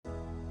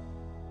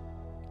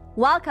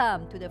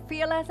Welcome to the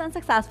Fearless and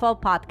Successful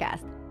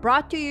podcast,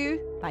 brought to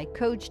you by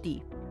Coach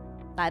D.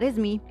 That is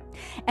me,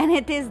 and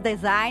it is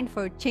designed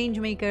for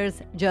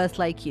changemakers just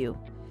like you.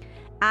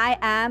 I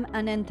am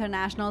an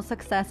international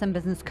success and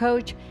business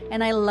coach,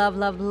 and I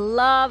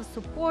love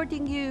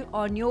supporting you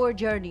on your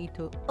journey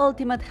to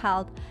ultimate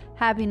health,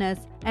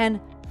 happiness, and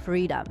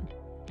freedom.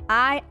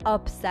 I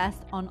obsess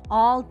on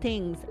all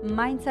things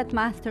mindset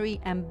mastery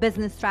and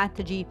business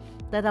strategy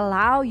that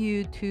allow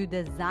you to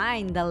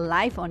design the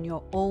life on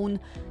your own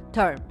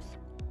terms.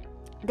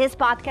 This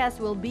podcast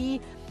will be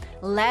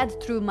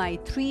led through my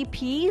 3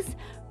 P's: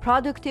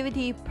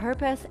 productivity,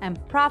 purpose, and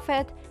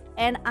profit.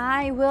 And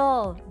I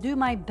will do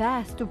my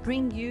best to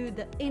bring you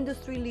the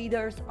industry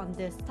leaders on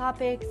these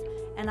topics.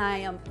 And I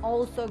am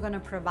also going to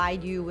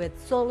provide you with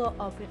solo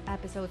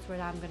episodes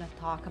where I'm going to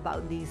talk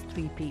about these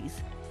 3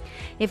 P's.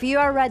 If you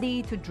are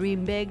ready to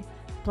dream big,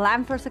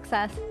 plan for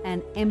success,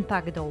 and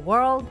impact the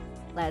world,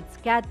 let's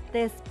get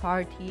this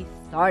party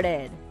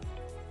started.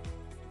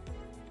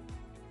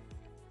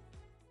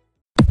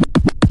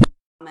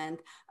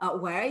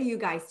 Where are you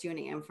guys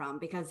tuning in from?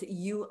 Because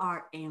you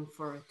are in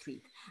for a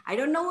treat. I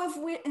don't know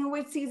in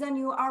which season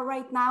you are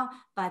right now,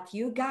 but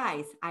you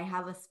guys, I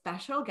have a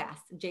special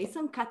guest,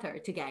 Jason Cutter,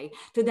 today,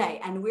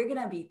 and we're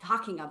gonna be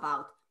talking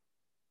about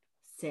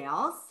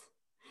sales,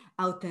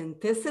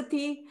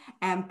 authenticity,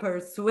 and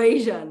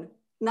persuasion.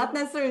 Not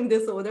necessarily in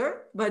this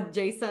order, but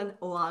Jason,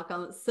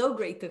 welcome. So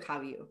great to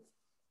have you.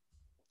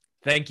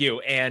 Thank you.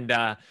 And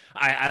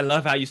I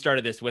love how you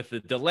started this with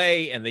the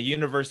delay, and the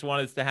universe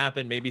wanted this to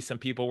happen. Maybe some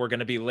people were going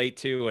to be late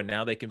too, and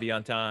now they can be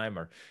on time,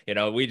 or,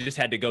 we just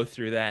had to go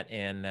through that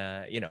and,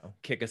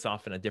 kick us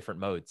off in a different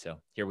mode. So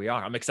here we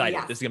are. I'm excited.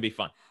 Yes. This is going to be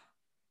fun.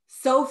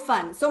 So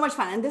fun, so much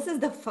fun. And this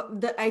is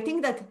I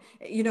think that,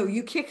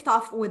 you kicked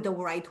off with the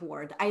right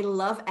word. I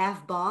love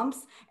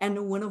F-bombs,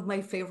 and one of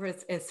my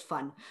favorites is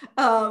fun.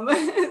 And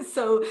I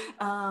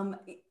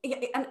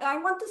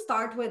want to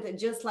start with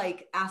just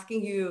like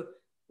asking you,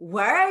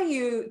 where are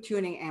you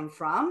tuning in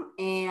from?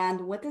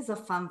 And what is a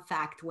fun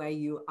fact where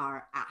you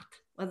are at?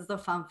 What's the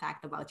fun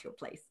fact about your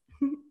place?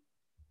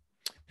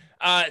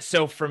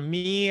 So for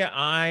me,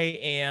 I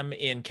am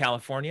in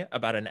California,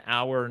 about an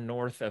hour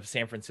north of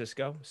San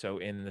Francisco. So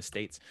in the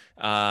States,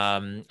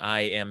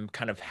 I am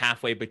kind of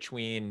halfway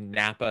between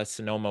Napa,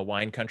 Sonoma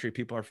wine country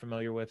people are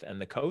familiar with,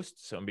 and the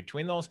coast. So in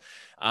between those,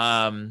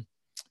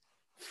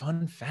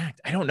 fun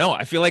fact, I don't know.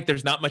 I feel like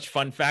there's not much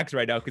fun facts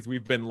right now because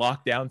we've been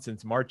locked down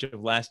since March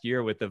of last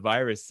year with the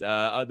virus,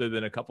 other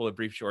than a couple of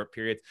brief short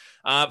periods.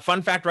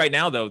 Fun fact right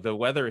now, though, the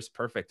weather is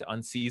perfect,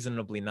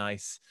 unseasonably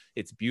nice.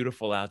 It's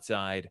beautiful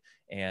outside,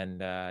 and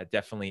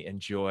definitely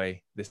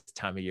enjoy this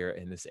time of year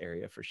in this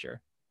area for sure.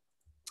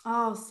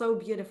 Oh, so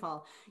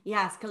beautiful.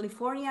 Yes,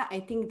 California,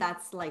 I think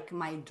that's like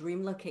my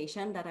dream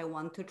location that I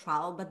want to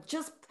travel, but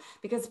just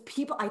because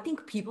I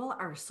think people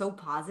are so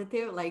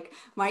positive, like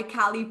my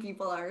Cali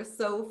people are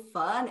so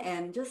fun,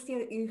 and just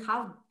you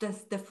have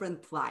this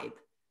different vibe.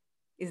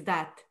 Is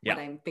that what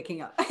I'm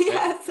picking up?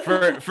 Yes.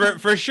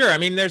 For sure. I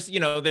mean,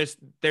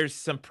 there's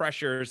some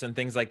pressures and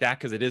things like that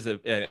because it is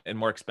a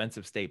more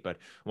expensive state, but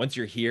once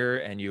you're here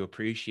and you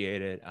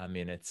appreciate it, I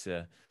mean, it's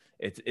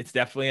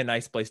definitely a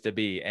nice place to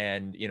be.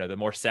 And, the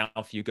more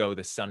south you go,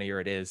 the sunnier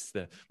it is,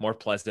 the more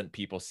pleasant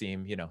people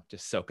seem,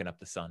 just soaking up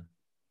the sun.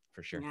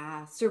 For sure.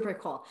 Yeah, super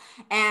cool.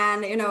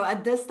 And,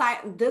 at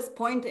this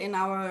point in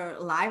our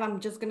live,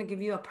 I'm just going to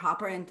give you a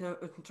proper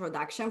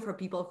introduction for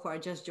people who are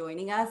just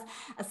joining us.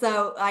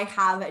 So I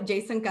have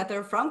Jason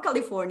Cutter from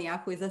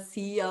California, who is a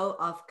CEO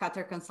of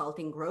Cutter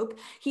Consulting Group.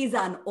 He's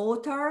an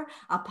author,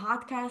 a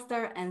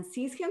podcaster, and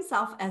sees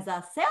himself as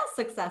a sales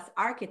success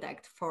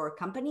architect for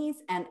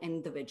companies and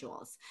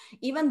individuals.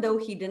 Even though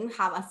he didn't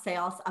have a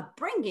sales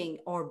upbringing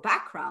or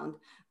background,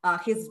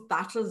 his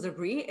bachelor's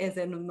degree is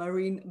in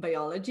marine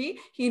biology.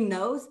 He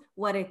knows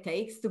what it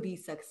takes to be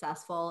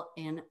successful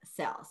in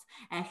sales.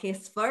 And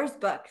his first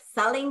book,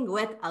 Selling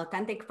with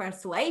Authentic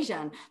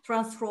Persuasion,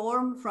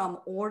 Transform from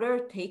Order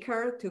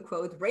Taker to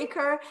Quote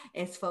Breaker,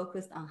 is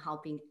focused on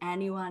helping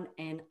anyone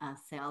in a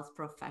sales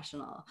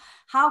professional.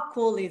 How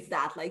cool is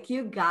that? Like,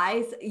 you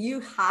guys, you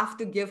have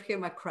to give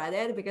him a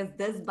credit because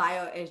this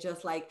bio is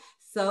just like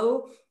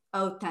so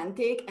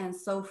authentic and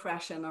so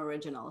fresh and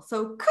original.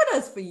 So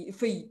kudos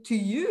to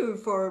you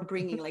for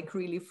bringing like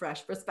really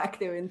fresh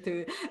perspective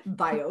into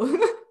bio.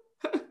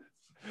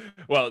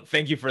 Well,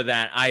 thank you for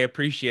that. I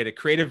appreciate it.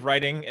 Creative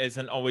writing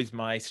isn't always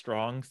my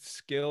strong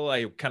skill.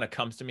 It kind of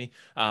comes to me.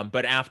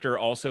 But after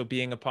also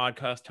being a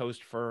podcast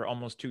host for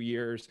almost 2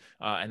 years,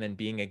 and then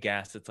being a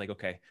guest, it's like,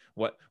 okay,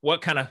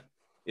 what kind of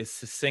is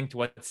succinct,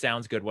 what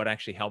sounds good, what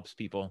actually helps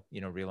people,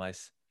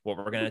 realize what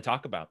we're going to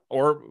talk about,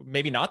 or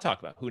maybe not talk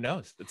about. Who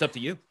knows? It's up to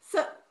you.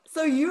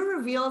 So you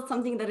revealed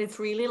something that is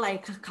really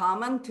like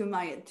common to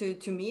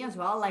me as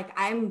well. Like,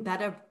 I'm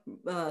better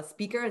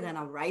speaker than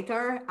a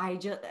writer. I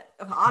just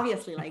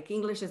obviously like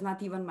English is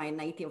not even my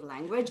native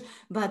language,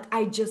 but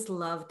I just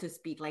love to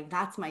speak. Like,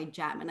 that's my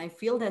jam. And I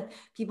feel that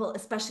people,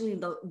 especially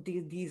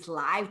these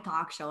live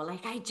talk show,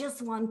 like I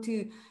just want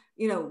to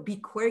be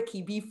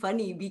quirky, be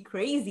funny, be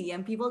crazy,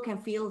 and people can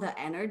feel the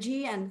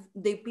energy, and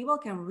people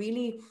can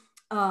really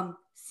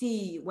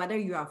see whether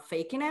you are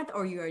faking it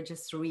or you are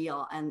just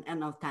real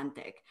and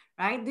authentic,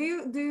 right? Do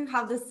you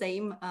have the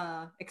same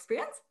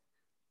experience?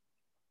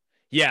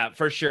 Yeah,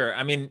 for sure.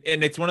 I mean,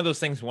 and it's one of those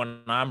things when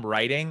I'm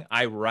writing,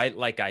 I write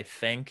like I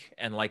think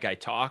and like I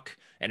talk,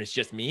 and it's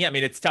just me. I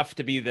mean, it's tough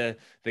to be the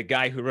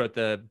guy who wrote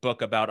the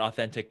book about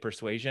authentic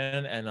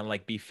persuasion and then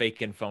like be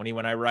fake and phony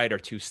when I write, or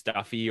too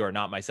stuffy or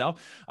not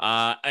myself.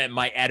 And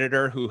my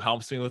editor who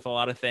helps me with a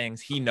lot of things,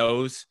 he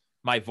knows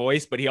my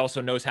voice, but he also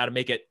knows how to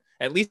make it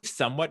at least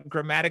somewhat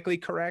grammatically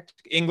correct.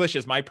 English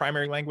is my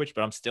primary language,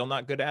 but I'm still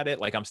not good at it.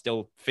 Like I'm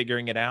still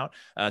figuring it out,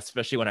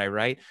 especially when I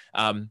write.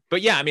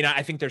 But yeah, I mean,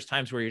 I think there's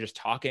times where you're just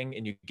talking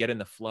and you get in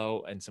the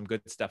flow and some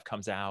good stuff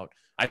comes out.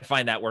 I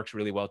find that works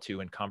really well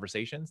too in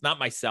conversations, not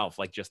myself,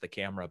 like just the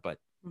camera, but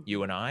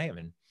you and I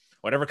mean,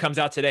 whatever comes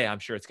out today, I'm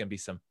sure it's going to be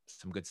some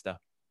good stuff.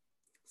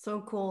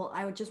 So cool.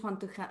 I would just want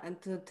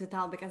to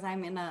tell, because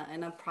I'm in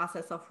a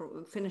process of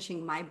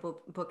finishing my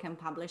book and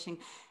publishing.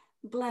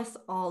 Bless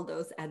all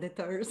those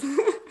editors.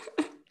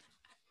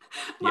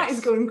 Mine's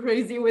Yes. going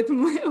crazy with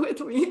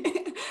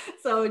me.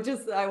 So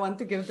just I want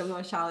to give them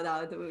a shout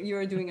out.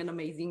 You're doing an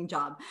amazing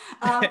job.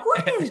 Who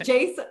is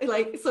Jason?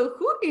 Like, so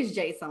who is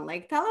Jason?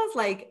 Like, tell us,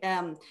 like,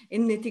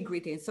 in nitty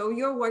gritty. So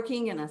you're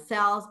working in a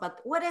sales, but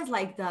what is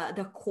like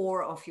the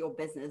core of your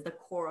business, the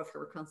core of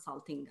your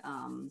consulting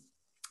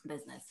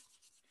business?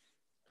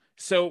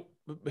 So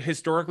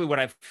historically, what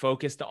I've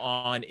focused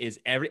on is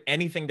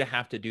anything to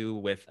have to do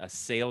with a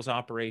sales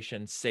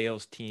operation,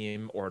 sales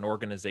team, or an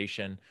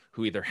organization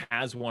who either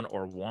has one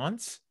or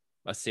wants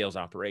a sales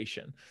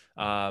operation.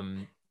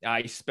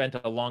 I spent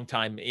a long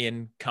time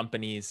in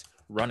companies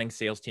running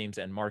sales teams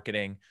and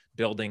marketing,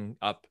 building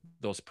up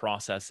those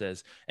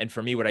processes. And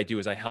for me, what I do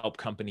is I help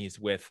companies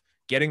with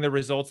getting the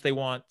results they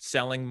want,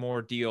 selling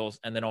more deals,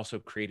 and then also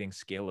creating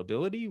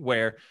scalability,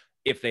 where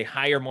if they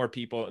hire more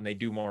people and they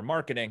do more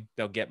marketing,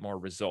 they'll get more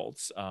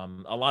results.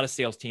 A lot of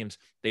sales teams,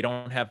 they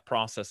don't have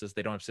processes,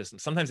 they don't have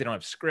systems. Sometimes they don't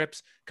have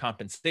scripts,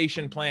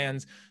 compensation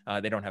plans,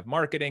 they don't have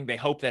marketing. They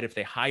hope that if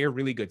they hire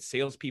really good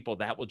salespeople,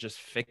 that will just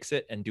fix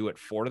it and do it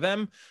for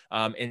them,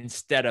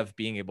 instead of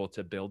being able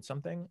to build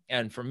something.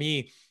 And for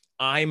me,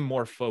 I'm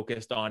more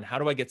focused on how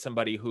do I get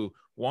somebody who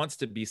wants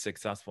to be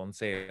successful in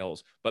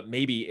sales, but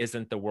maybe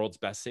isn't the world's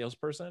best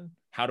salesperson?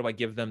 How do I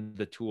give them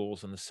the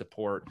tools and the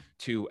support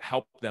to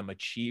help them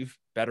achieve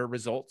better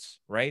results,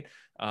 right?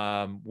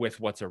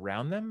 With what's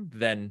around them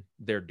than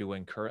they're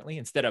doing currently,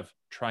 instead of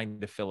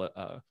trying to fill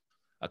a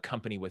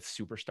company with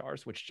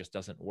superstars, which just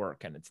doesn't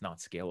work and it's not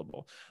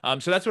scalable.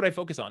 So that's what I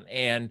focus on.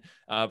 And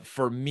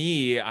for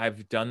me,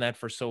 I've done that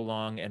for so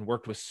long and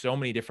worked with so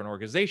many different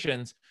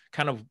organizations.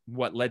 Kind of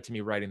what led to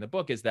me writing the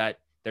book is that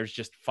there's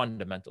just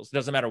fundamentals. It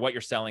doesn't matter what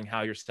you're selling,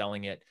 how you're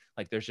selling it.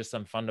 Like there's just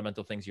some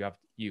fundamental things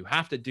you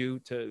have to do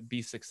to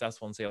be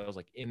successful in sales,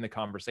 like in the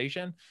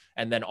conversation.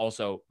 And then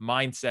also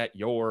mindset,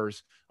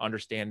 yours,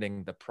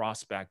 understanding the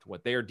prospect,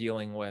 what they're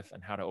dealing with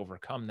and how to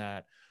overcome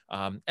that.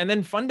 And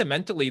then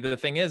fundamentally, the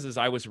thing is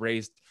I was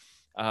raised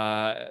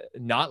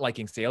not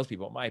liking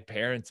salespeople. My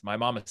parents, my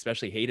mom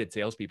especially, hated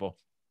salespeople.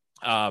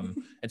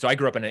 And so I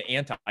grew up in an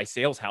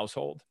anti-sales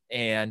household,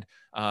 and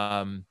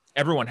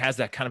everyone has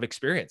that kind of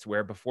experience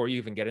where before you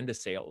even get into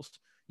sales,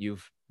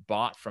 you've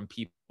bought from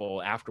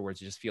people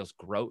afterwards. It just feels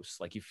gross.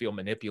 Like you feel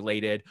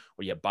manipulated,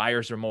 or you have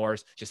buyer's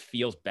remorse, just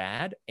feels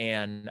bad.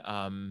 And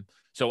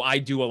so I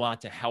do a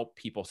lot to help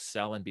people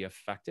sell and be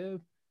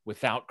effective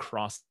without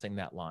crossing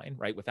that line,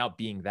 right? Without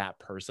being that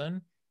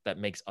person that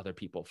makes other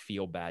people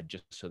feel bad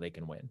just so they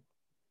can win.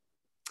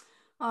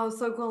 Oh,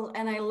 so cool.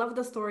 And I love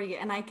the story.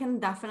 And I can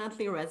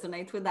definitely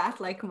resonate with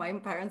that. Like my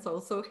parents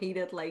also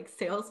hated like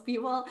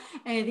salespeople.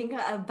 And I think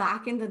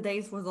back in the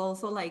days was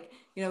also like,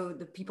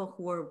 the people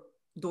who were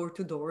door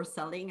to door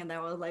selling. And I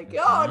was like,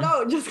 oh,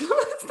 no, just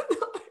close the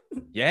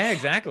door. Yeah,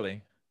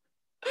 exactly.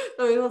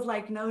 So it was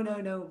like, no, no,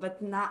 no,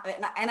 but not.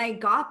 And I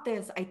got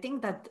this. I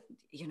think that,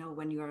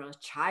 when you're a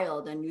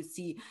child and you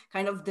see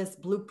kind of this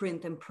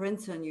blueprint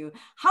imprints on you,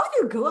 how do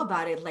you go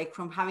about it? Like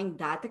from having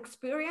that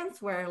experience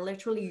where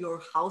literally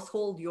your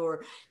household,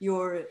 your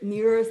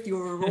nearest,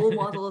 your role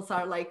models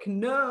are like,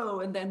 no.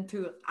 And then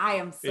I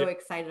am so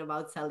excited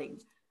about selling.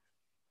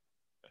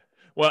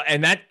 Well,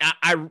 and that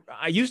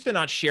I used to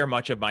not share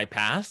much of my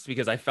past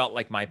because I felt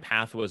like my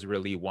path was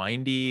really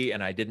windy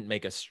and I didn't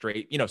make a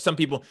straight, some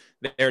people,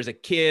 there's a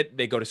kid,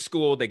 they go to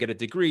school, they get a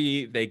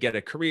degree, they get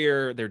a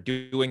career, they're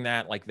doing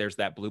that. Like there's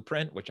that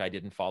blueprint, which I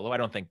didn't follow. I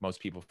don't think most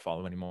people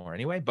follow anymore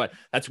anyway, but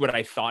that's what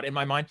I thought in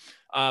my mind.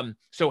 And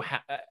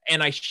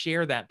I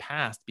share that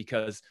past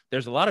because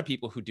there's a lot of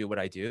people who do what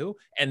I do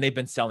and they've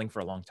been selling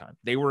for a long time.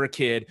 They were a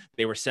kid,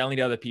 they were selling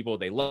to other people.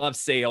 They love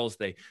sales.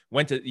 They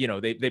went to,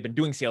 they've been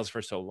doing sales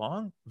for so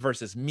long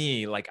versus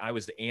me. Like I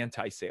was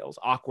anti-sales,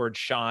 awkward,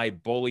 shy,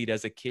 bullied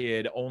as a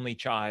kid, only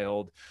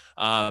child.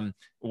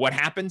 what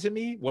happened to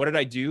me? What did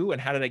I do? And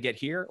how did I get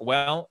here?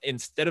 Well,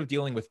 instead of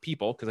dealing with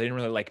people, because I didn't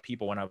really like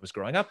people when I was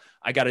growing up,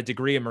 I got a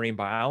degree in marine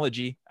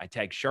biology. I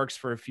tagged sharks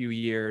for a few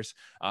years.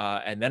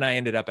 And then I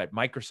ended up at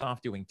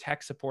Microsoft doing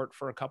tech support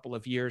for a couple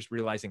of years,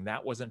 realizing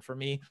that wasn't for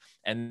me.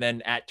 And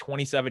then at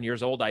 27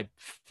 years old, I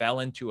fell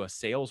into a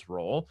sales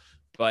role,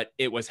 but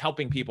it was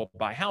helping people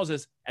buy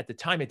houses. At the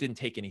time, it didn't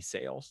take any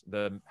sales.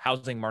 The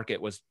housing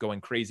market was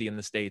going crazy in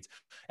the States.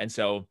 And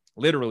so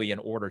literally an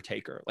order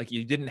taker, like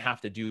you didn't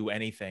have to do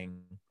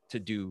anything to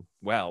do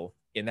well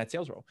in that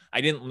sales role. I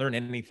didn't learn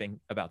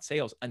anything about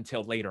sales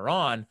until later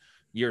on,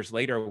 years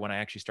later, when I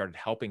actually started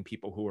helping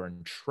people who were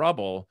in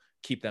trouble,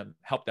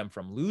 help them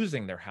from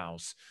losing their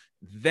house.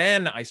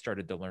 Then I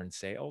started to learn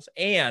sales.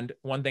 And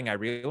one thing I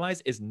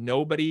realized is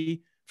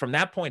from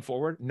that point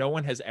forward, no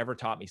one has ever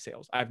taught me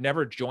sales. I've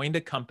never joined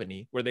a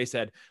company where they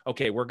said,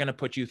 okay, we're going to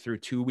put you through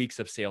 2 weeks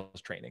of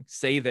sales training.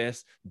 Say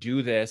this,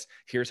 do this.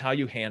 Here's how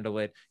you handle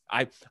it.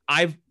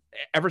 I've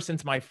ever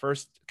since my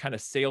first kind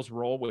of sales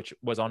role, which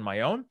was on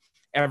my own,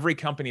 every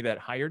company that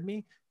hired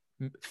me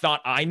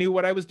thought I knew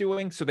what I was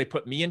doing. So they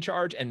put me in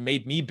charge and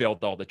made me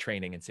build all the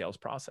training and sales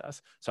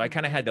process. So I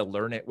kind of had to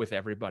learn it with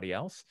everybody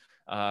else.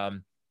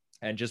 And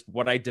just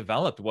what I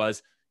developed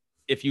was,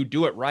 if you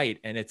do it right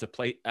and it's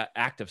a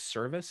act of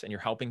service and you're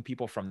helping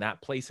people from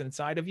that place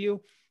inside of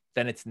you,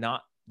 then it's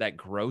not that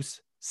gross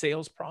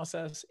sales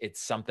process. It's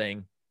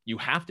something you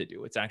have to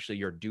do. It's actually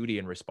your duty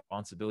and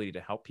responsibility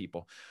to help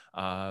people.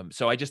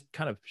 So I just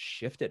kind of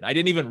shifted. I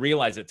didn't even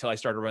realize it till I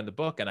started running the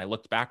book, and I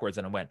looked backwards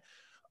and I went,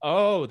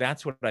 oh,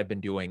 that's what I've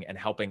been doing and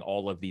helping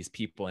all of these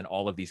people and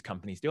all of these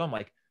companies do. I'm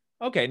like,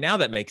 okay, now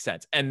that makes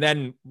sense. And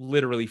then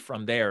literally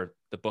from there,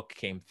 the book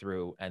came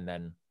through, and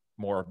then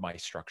more of my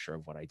structure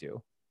of what I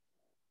do.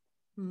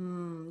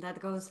 That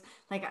goes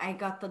like, I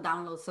got the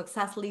download.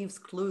 Success leaves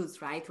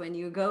clues, right? When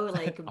you go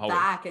like Always.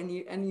 back and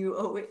you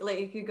always,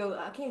 like you go,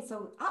 okay,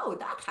 so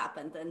that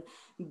happened, and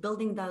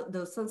building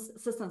those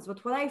systems.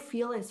 But what I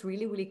feel is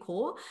really really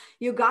cool,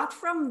 you got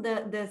from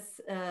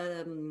this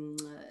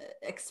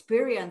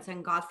experience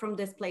and got from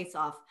this place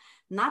of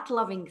not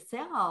loving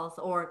sales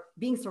or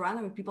being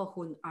surrounded with people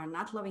who are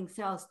not loving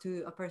sales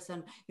to a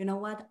person, you know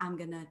what, I'm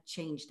gonna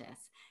change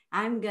this.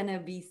 I'm going to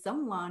be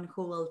someone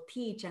who will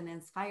teach and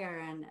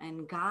inspire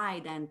and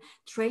guide and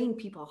train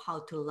people how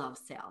to love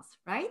sales,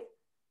 right?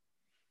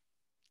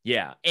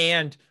 Yeah.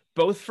 And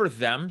both for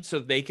them so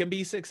they can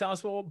be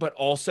successful, but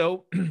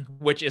also,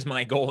 which is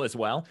my goal as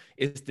well,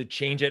 is to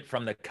change it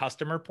from the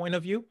customer point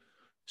of view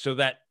so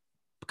that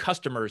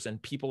customers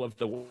and people of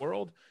the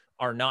world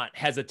are not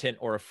hesitant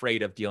or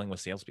afraid of dealing with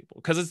salespeople,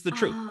 because it's the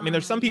truth. I mean,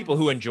 there's some people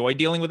who Yes. enjoy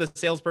dealing with a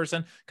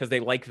salesperson because they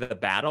like the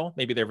battle.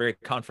 Maybe they're very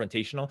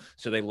confrontational.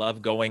 So they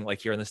love going,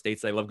 like here in the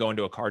States, they love going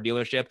to a car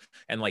dealership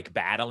and like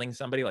battling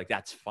somebody. Like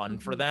that's fun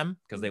for Mm-hmm. them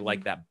because they like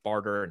Mm-hmm. that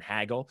barter and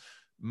haggle.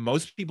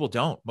 Most people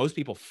don't. Most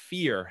people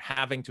fear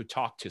having to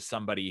talk to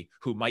somebody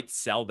who might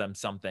sell them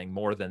something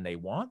more than they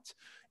want.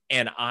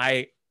 And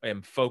I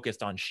am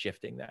focused on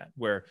shifting that,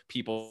 where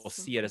people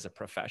see it as a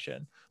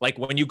profession. Like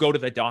when you go to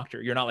the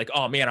doctor, you're not like,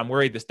 oh man, I'm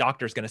worried this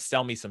doctor is going to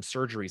sell me some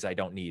surgeries I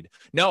don't need.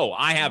 No,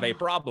 I have a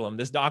problem.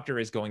 This doctor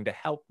is going to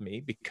help me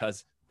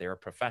because they're a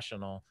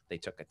professional. They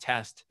took a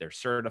test. They're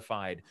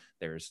certified.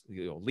 There's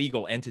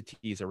legal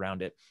entities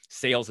around it.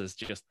 Sales is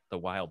just the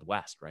Wild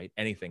West, right?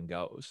 Anything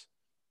goes.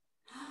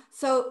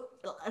 So,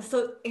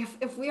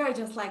 if we are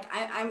just like,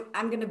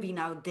 I'm gonna be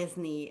now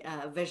Disney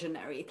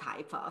visionary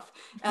type of,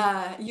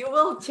 you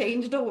will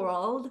change the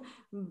world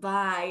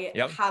by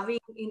Yep. having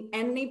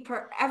in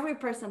every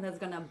person that's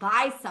gonna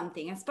buy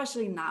something,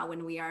 especially now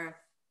when we are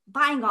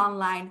buying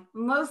online,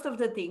 most of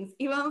the things,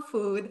 even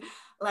food,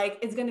 like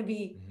it's gonna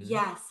be, Mm-hmm.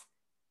 yes,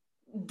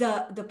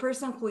 the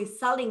person who is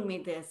selling me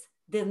this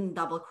didn't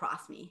double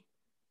cross me.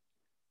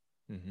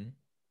 Mm-hmm.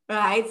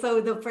 Right.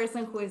 So the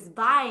person who is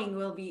buying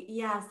will be,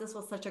 yes, this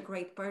was such a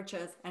great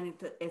purchase. And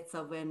it's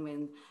a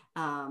win-win,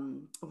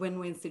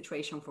 win-win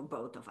situation for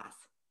both of us.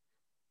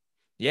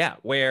 Yeah,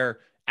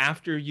 where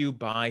after you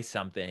buy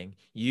something,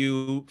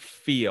 you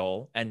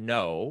feel and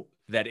know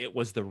that it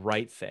was the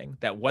right thing,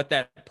 that what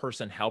that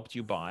person helped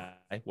you buy,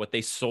 what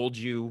they sold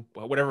you,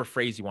 whatever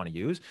phrase you want to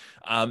use,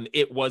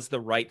 it was the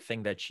right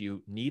thing that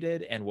you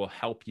needed and will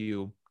help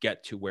you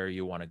get to where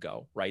you want to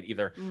go, right?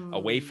 Either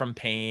away Mm. from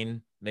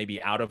pain,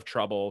 maybe out of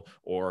trouble,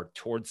 or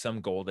towards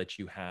some goal that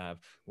you have,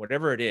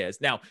 whatever it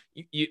is. Now,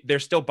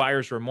 there's still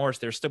buyer's remorse.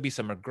 There's still be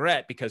some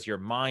regret because your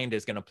mind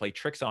is going to play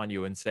tricks on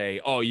you and say,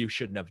 oh, you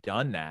shouldn't have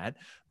done that.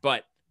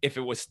 But if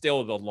it was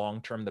still the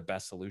long-term, the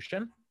best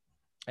solution,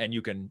 and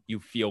you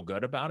feel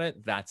good about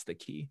it, that's the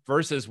key.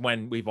 Versus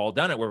when we've all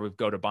done it, where we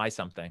go to buy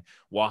something,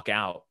 walk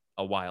out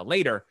a while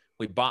later,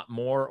 we bought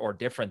more or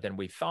different than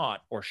we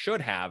thought or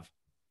should have,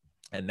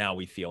 and now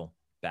we feel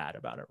bad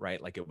about it,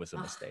 right? Like it was a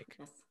Oh, mistake.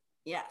 yes.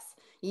 Yes.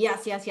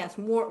 Yes.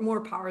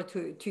 More power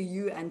to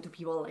you and to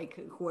people like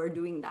who are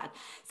doing that.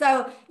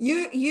 So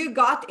you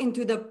got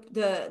into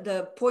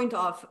the point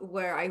of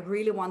where I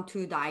really want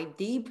to dive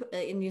deep,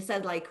 and you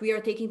said like we are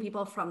taking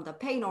people from the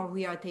pain or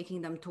we are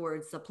taking them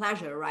towards the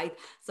pleasure, right?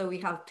 So we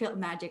have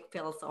magic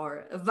pills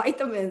or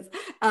vitamins.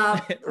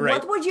 Right.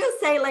 What would you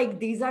say like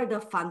these are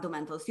the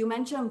fundamentals? You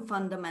mentioned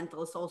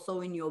fundamentals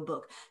also in your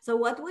book. So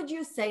what would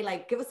you say,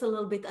 like give us a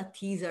little bit a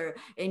teaser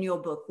in your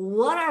book?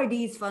 What are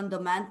these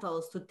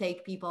fundamentals to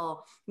take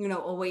people,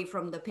 away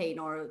from the pain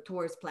or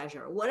towards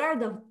pleasure? What are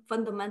the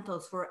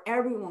fundamentals for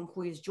everyone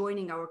who is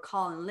joining our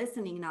call and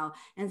listening now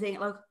and saying,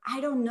 look,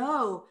 I don't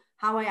know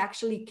how I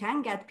actually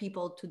can get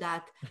people to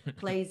that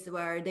place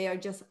where they are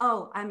just,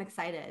 oh, I'm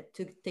excited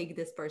to take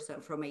this person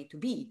from A to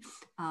B,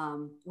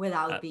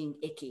 without being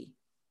icky.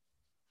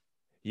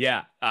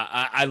 Yeah,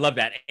 I love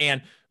that.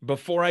 And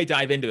before I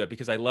dive into it,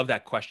 because I love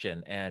that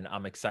question and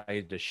I'm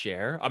excited to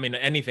share, I mean,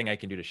 anything I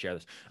can do to share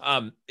this.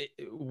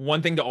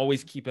 One thing to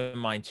always keep in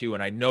mind too,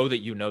 and I know that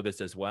you know this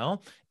as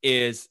well,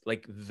 is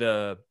like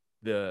the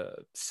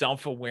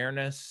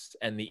self-awareness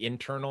and the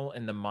internal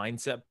and the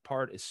mindset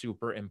part is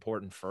super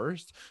important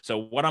first. So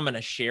what I'm going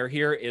to share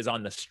here is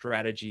on the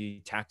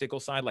strategy tactical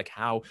side, like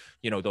how,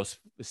 those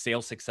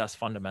sales success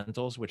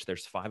fundamentals, which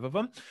there's 5 of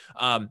them.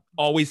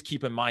 Always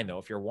keep in mind though,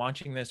 if you're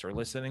watching this or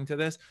listening to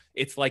this,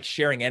 it's like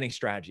sharing any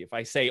strategy. If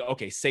I say,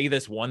 okay, say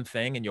this one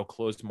thing and you'll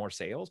close more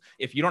sales.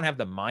 If you don't have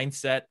the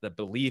mindset, the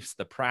beliefs,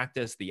 the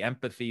practice, the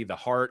empathy, the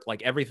heart,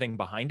 like everything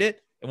behind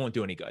it, it won't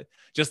do any good.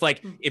 Just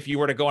like if you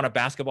were to go on a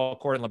basketball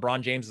court and LeBron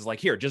James is like,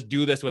 here, just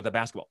do this with a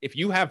basketball. If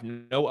you have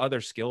no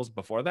other skills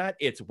before that,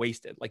 it's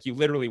wasted. Like you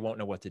literally won't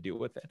know what to do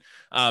with it.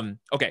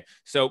 Okay.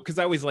 So, cause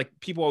I always like,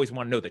 people always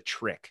want to know the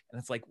trick. And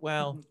it's like,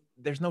 well,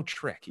 there's no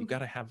trick. You got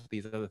to have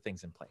these other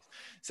things in place.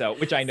 So,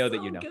 which I know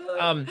that you So know.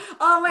 good.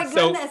 Oh my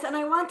So goodness. And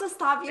I want to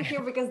stop you here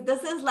because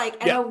this is like,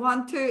 and yeah. I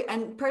want to,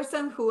 and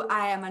person who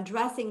I am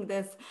addressing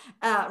this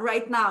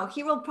right now,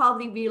 he will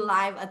probably be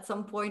live at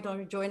some point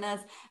or join us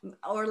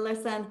or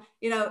listen,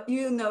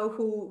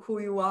 who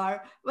you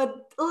are,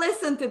 but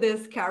listen to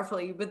this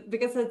carefully, but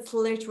because it's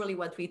literally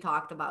what we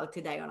talked about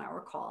today on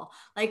our call.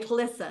 Like,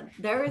 listen,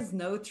 there is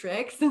no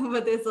tricks,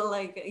 but it's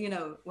like,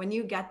 when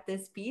you get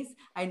this piece,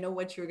 I know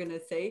what you're going to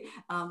say.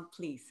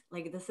 Please,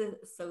 like, this is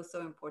so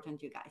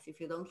important, you guys.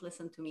 If you don't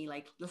listen to me,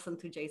 like, listen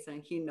to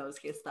Jason. He knows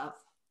his stuff.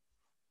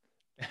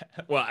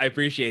 Well, I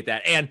appreciate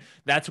that. And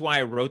that's why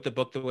I wrote the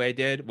book the way I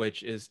did,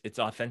 which is it's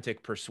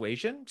authentic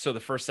persuasion. So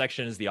the first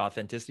section is the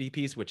authenticity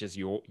piece, which is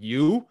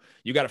you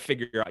got to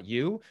figure out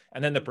you.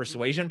 And then the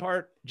persuasion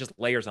part just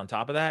layers on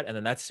top of that. And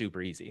then that's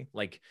super easy.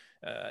 Like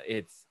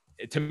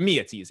to me,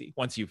 it's easy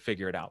once you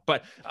figure it out.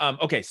 But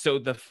okay. So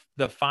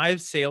the 5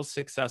 sales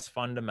success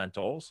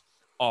fundamentals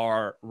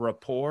are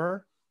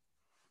rapport,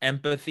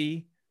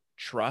 empathy,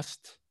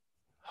 trust,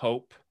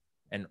 hope,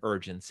 and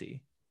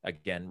urgency.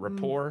 Again,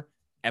 rapport,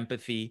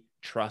 empathy,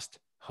 trust,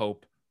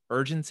 hope,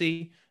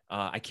 urgency.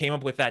 I came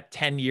up with that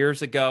 10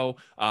 years ago.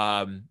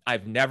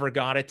 I've never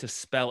got it to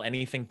spell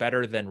anything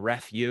better than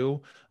ref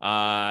you.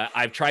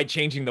 I've tried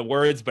changing the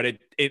words, but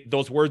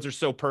those words are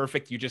so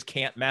perfect, you just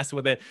can't mess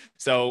with it.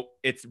 So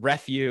it's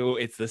ref you.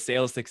 It's the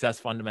sales success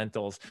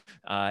fundamentals.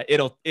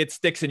 It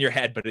sticks in your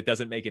head, but it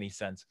doesn't make any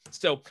sense.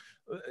 So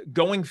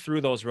going through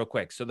those real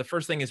quick. So the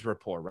first thing is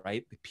rapport,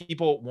 right?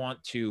 People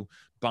want to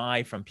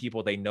buy from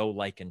people they know,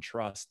 like, and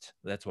trust.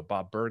 That's what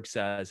Bob Berg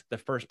says. The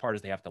first part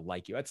is they have to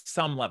like you at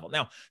some level.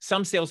 Now,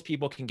 some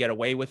salespeople can get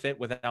away with it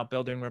without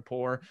building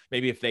rapport.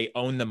 Maybe if they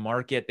own the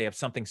market, they have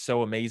something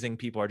so amazing,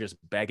 people are just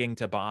begging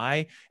to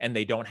buy and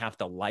they don't have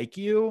to like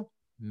you.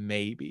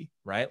 Maybe,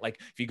 right? Like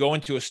if you go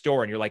into a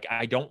store and you're like,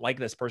 I don't like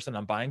this person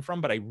I'm buying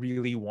from, but I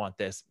really want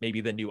this, maybe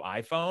the new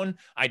iPhone.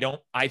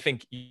 I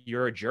think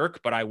you're a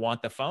jerk, but I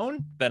want the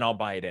phone, then I'll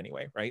buy it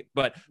anyway, right?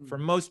 But for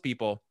most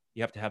people,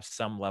 you have to have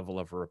some level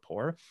of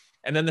rapport.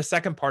 And then the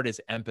second part is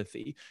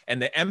empathy.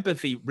 And the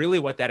empathy, really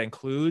what that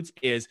includes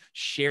is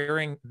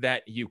sharing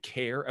that you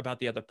care about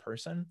the other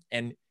person.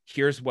 And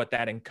here's what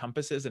that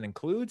encompasses and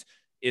includes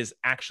is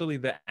actually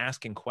the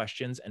asking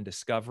questions and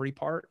discovery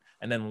part,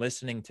 and then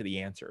listening to the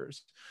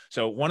answers.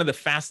 So one of the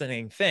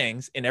fascinating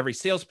things in every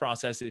sales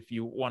process, if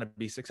you want to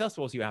be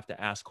successful, is you have to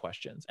ask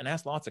questions and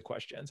ask lots of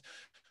questions.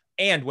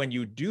 And when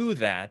you do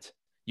that,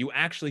 you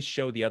actually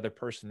show the other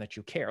person that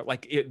you care.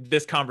 Like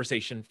this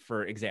conversation,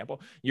 for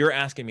example, you're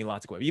asking me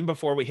lots of questions. Even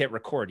before we hit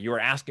record, you were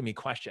asking me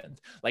questions.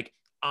 Like,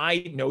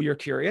 I know you're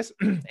curious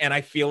and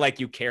I feel like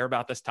you care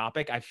about this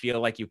topic. I feel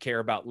like you care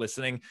about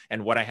listening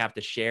and what I have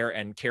to share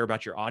and care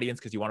about your audience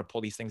because you want to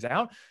pull these things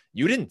out.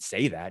 You didn't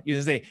say that. You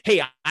didn't say,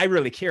 hey, I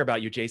really care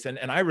about you, Jason,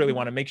 and I really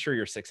want to make sure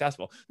you're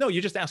successful. No, you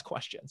just ask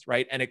questions,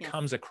 right? And it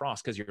comes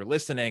across because you're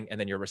listening and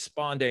then you're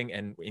responding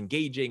and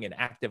engaging and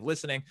active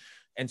listening.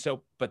 And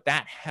so, but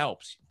that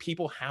helps.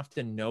 People have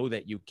to know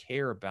that you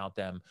care about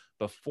them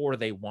before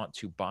they want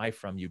to buy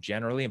from you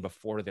generally and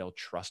before they'll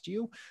trust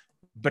you.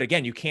 But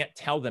again, you can't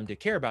tell them to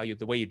care about you.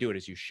 The way you do it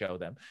is you show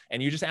them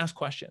and you just ask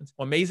questions.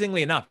 Well,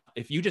 amazingly enough,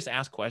 if you just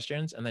ask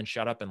questions and then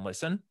shut up and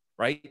listen,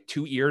 right?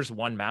 2 ears,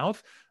 1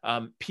 mouth.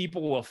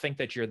 People will think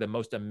that you're the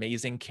most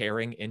amazing,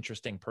 caring,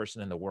 interesting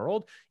person in the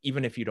world,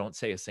 even if you don't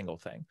say a single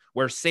thing.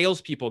 Where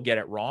salespeople get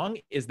it wrong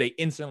is they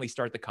instantly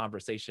start the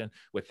conversation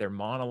with their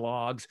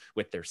monologues,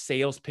 with their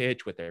sales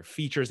pitch, with their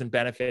features and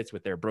benefits,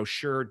 with their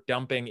brochure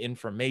dumping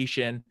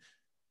information.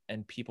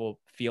 And people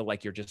feel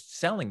like you're just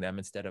selling them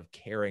instead of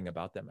caring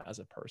about them as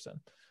a person.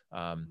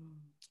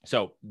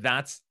 So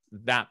that's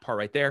that part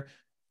right there.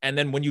 And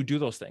then when you do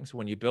those things,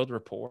 when you build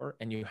rapport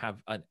and you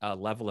have a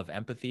level of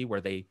empathy where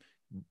they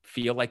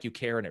feel like you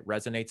care and it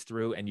resonates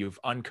through and you've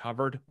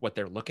uncovered what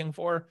they're looking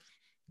for,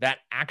 that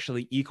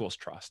actually equals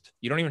trust.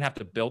 You don't even have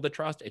to build the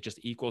trust. It just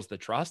equals the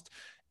trust.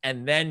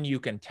 And then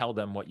you can tell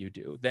them what you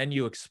do. Then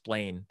you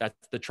explain.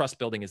 That's the trust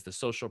building, is the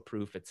social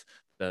proof. It's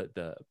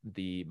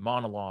the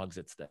monologues.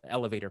 It's the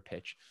elevator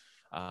pitch.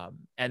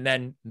 And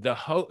then the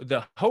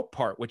hope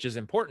part, which is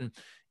important,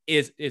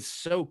 is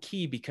so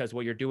key, because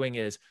what you're doing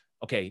is,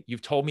 okay,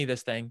 you've told me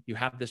this thing, you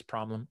have this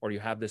problem, or you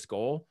have this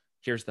goal.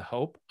 Here's the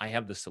hope. I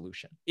have the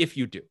solution. If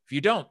you do. If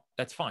you don't,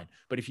 that's fine.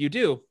 But if you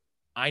do,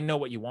 I know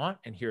what you want,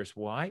 and here's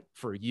why,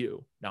 for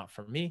you, not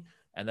for me.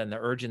 And then the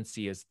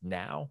urgency is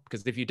now,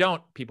 because if you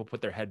don't, people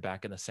put their head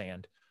back in the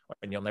sand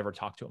and you'll never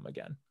talk to them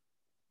again.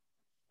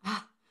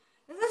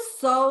 This is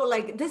so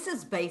like, this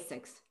is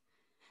basics.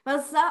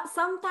 But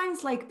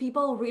sometimes like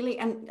people really,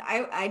 and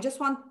I just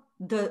want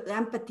the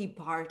empathy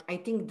part. I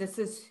think this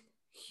is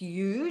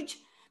huge,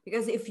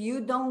 because if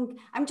you don't,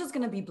 I'm just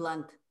going to be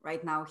blunt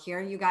right now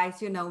here. You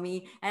guys, you know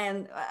me,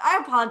 and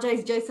I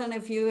apologize, Jason,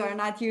 if you are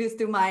not used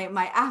to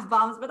my F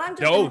bombs, but I'm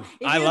just gonna,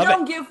 if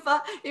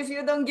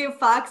you don't give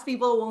fucks,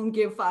 people won't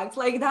give fucks.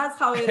 Like, that's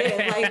how it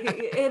is. Like,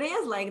 it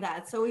is like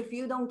that. So if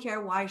you don't care,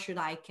 why should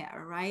I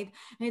care? Right.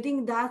 And I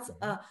think that's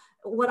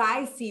what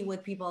I see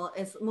with people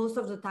is, most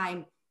of the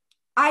time,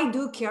 I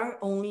do care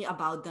only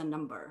about the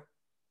number.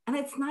 And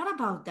it's not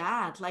about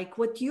that. Like,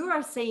 what you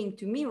are saying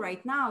to me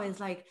right now is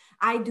like,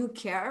 I do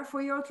care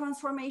for your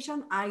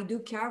transformation. I do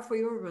care for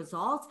your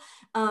results.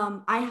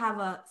 I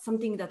have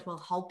something that will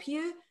help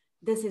you.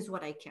 This is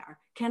what I care.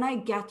 Can I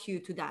get you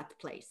to that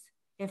place?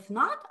 If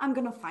not, I'm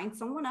going to find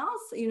someone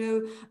else,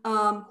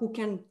 who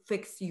can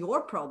fix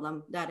your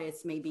problem. That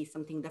is maybe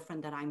something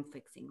different that I'm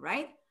fixing,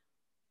 right?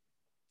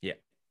 Yeah.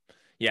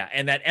 Yeah.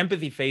 And that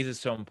empathy phase is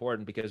so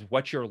important, because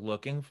what you're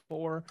looking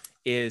for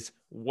is,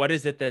 what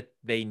is it that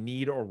they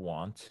need or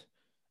want?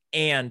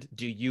 And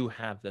do you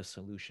have the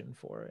solution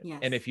for it? Yes.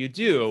 And if you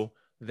do,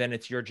 then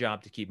it's your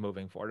job to keep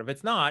moving forward. If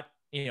it's not,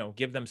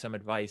 give them some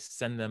advice,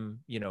 send them,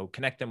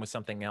 connect them with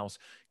something else,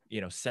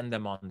 send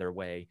them on their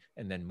way,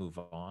 and then move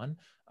on.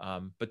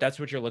 But that's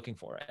what you're looking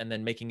for. And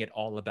then making it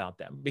all about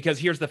them. Because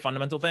here's the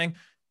fundamental thing.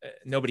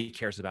 Nobody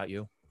cares about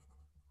you,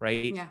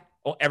 right? Yeah.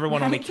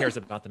 Everyone only cares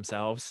about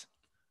themselves.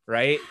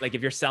 Right? Like,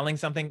 if you're selling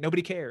something,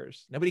 nobody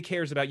cares. Nobody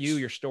cares about you,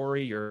 your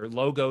story, your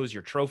logos,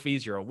 your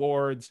trophies, your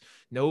awards.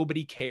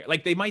 Nobody cares.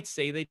 Like, they might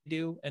say they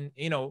do. And,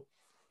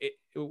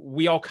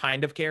 we all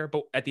kind of care,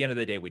 but at the end of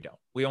the day, we don't.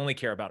 We only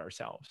care about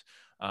ourselves.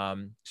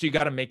 So you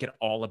got to make it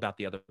all about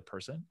the other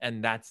person.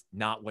 And that's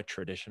not what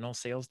traditional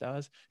sales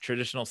does.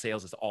 Traditional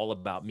sales is all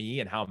about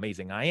me and how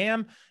amazing I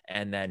am.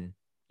 And then,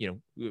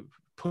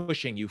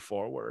 pushing you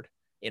forward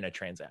in a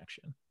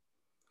transaction.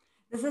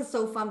 This is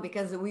so fun,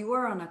 because we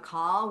were on a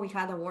call, we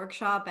had a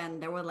workshop, and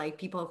there were like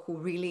people who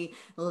really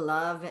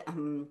love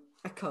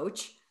a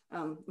coach,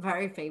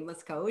 very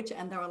famous coach.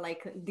 And there were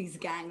like these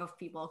gang of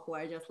people who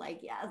are just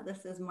like, yes,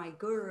 this is my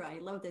guru. I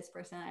love this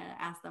person. And I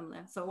asked them,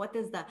 so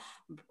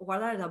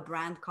what are the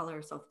brand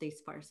colors of this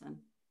person?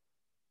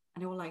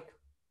 And they were like,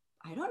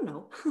 I don't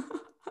know.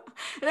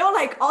 They were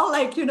like, all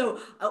like,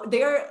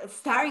 they're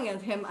staring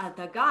at him at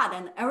the God.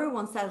 And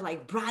everyone says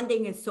like,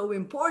 branding is so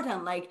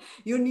important. Like,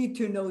 you need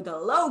to know the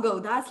logo.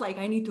 That's like,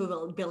 I need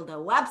to build a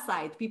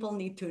website. People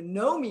need to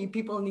know me.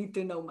 People need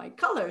to know my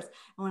colors.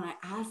 And when I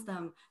asked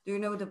them, do you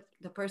know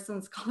the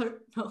person's color?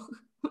 No.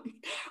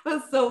 It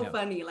was so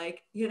funny.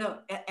 Like,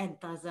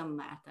 it doesn't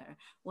matter.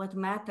 What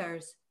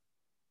matters,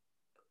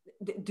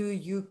 do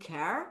you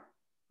care?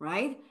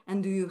 Right?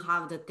 And do you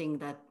have the thing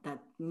that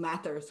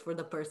matters for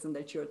the person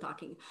that you're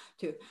talking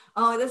to?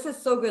 Oh, this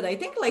is so good. I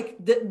think like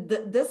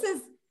this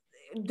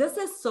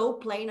is so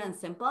plain and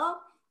simple,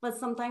 but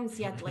sometimes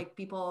yet like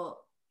people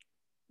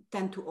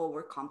tend to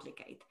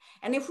overcomplicate.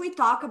 And if we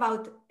talk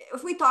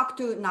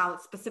to now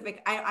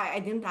specific, I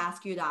didn't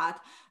ask you that,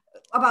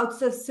 about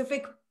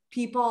specific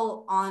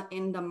people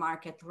in the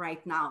market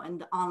right now in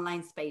the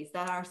online space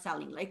that are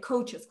selling, like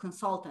coaches,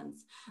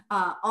 consultants,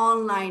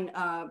 online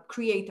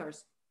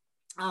creators,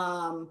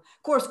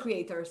 course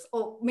creators,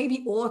 or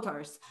maybe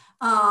authors.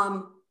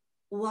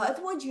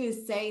 What would you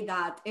say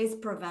that is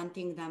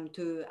preventing them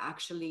to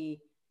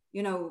actually,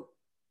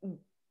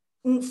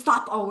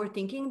 stop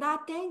overthinking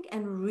that thing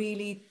and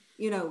really,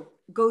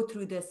 go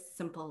through this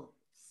simple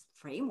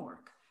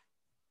framework?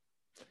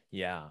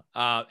 Yeah.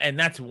 And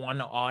that's one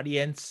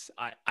audience.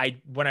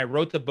 When I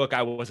wrote the book,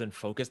 I wasn't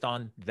focused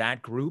on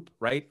that group,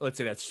 right? Let's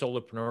say that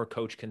solopreneur,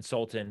 coach,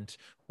 consultant,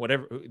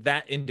 whatever,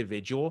 that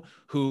individual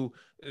who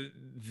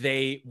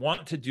they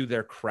want to do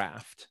their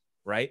craft,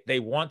 right? They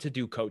want to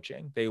do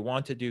coaching, they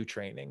want to do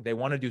training, they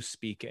want to do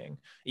speaking,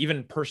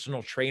 even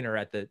personal trainer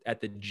at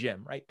the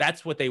gym, right?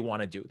 That's what they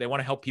want to do. They want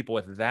to help people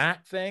with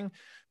that thing.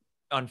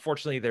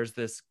 Unfortunately, there's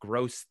this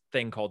gross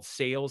thing called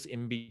sales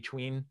in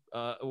between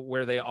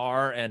where they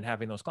are and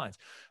having those clients.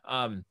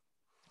 And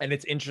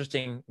it's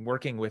interesting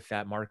working with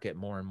that market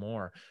more and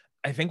more.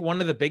 I think one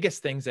of the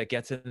biggest things that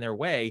gets in their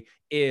way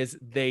is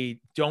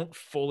they don't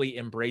fully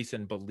embrace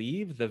and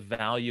believe the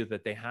value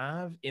that they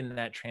have in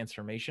that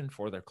transformation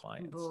for their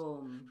clients.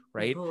 Boom.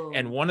 Right.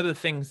 And Boom. one of the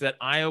things that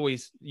I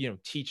always,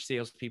 teach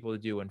salespeople to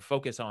do and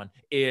focus on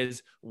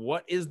is,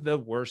 what is the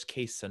worst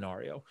case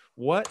scenario?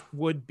 What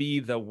would be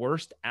the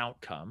worst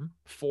outcome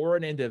for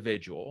an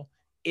individual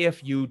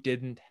if you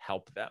didn't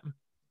help them?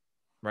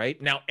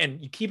 Right now,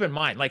 and you keep in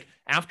mind, like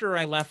after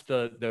I left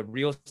the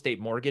real estate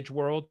mortgage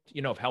world,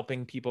 of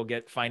helping people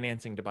get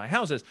financing to buy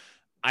houses,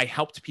 I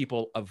helped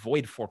people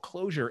avoid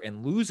foreclosure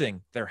and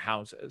losing their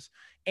houses.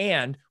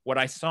 And what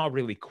I saw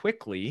really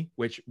quickly,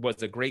 which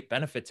was a great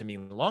benefit to me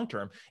in the long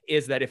term,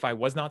 is that if I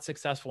was not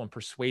successful in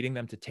persuading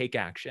them to take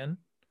action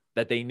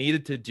that they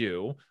needed to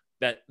do,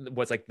 that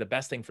was like the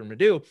best thing for them to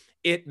do,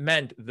 it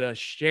meant the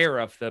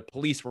sheriff, the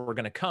police were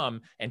going to come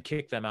and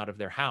kick them out of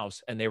their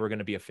house and they were going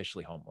to be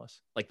officially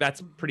homeless. Like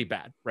that's pretty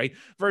bad, right?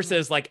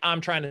 Versus like, I'm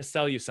trying to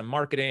sell you some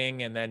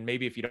marketing and then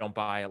maybe if you don't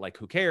buy it, like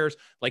who cares?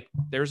 Like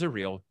there's a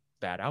real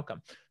bad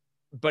outcome.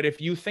 But if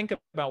you think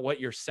about what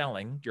you're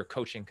selling, your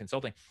coaching,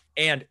 consulting,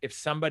 and if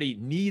somebody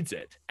needs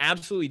it,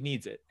 absolutely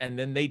needs it, and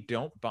then they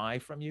don't buy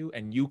from you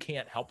and you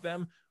can't help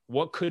them,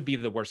 what could be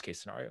the worst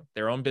case scenario?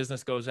 Their own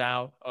business goes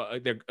out,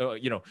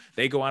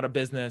 they go out of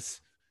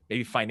business,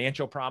 maybe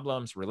financial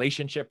problems,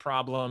 relationship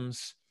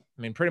problems.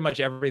 I mean, pretty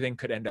much everything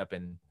could end up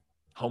in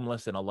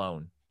homeless and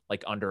alone,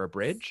 like under a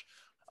bridge.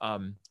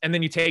 And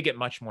then you take it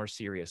much more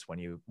serious when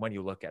you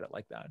look at it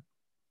like that.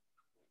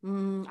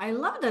 I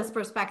love this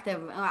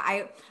perspective.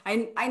 I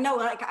know,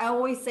 like I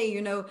always say,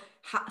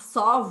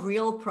 solve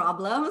real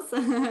problems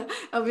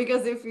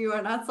because if you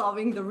are not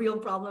solving the real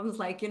problems,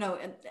 like and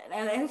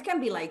it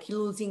can be like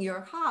losing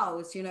your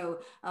house,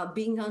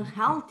 being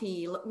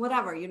unhealthy,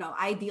 whatever.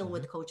 I deal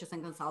with coaches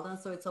and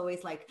consultants, so it's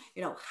always like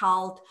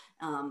health,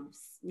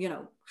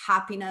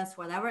 happiness,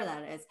 whatever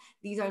that is.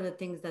 These are the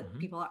things that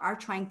people are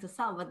trying to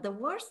solve. But the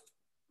worst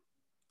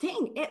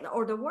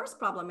the worst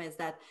problem is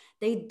that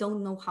they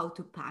don't know how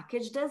to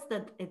package this,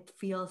 that it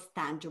feels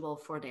tangible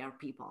for their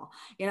people.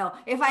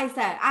 If I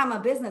said I'm a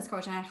business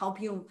coach and I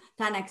help you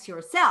 10x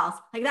your sales,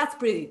 like that's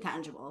pretty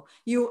tangible.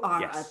 You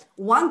are at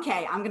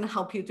 1K, I'm going to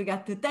help you to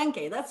get to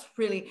 10K. That's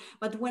really,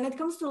 but when it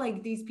comes to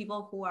like these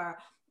people who are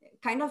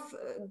kind of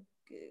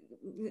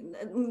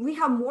we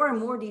have more and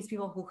more these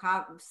people who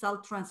have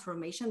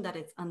self-transformation that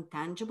it's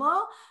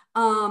untangible.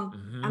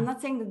 I'm not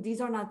saying that these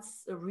are not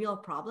a real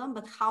problem,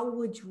 but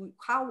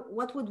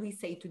what would we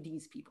say to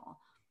these people?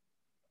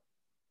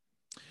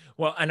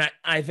 Well, and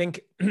I think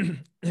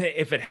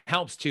if it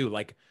helps too,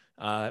 like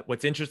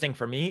what's interesting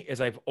for me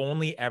is I've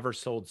only ever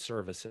sold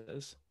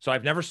services. So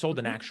I've never sold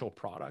an actual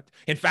product.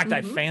 In fact,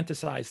 I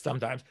fantasize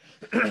sometimes,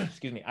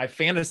 excuse me, I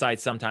fantasize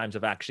sometimes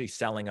of actually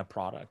selling a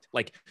product.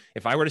 Like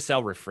if I were to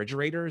sell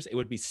refrigerators, it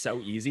would be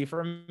so easy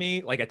for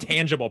me, like a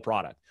tangible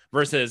product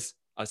versus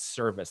a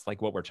service,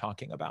 like what we're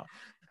talking about.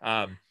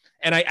 And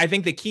I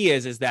think the key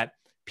is that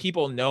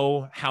people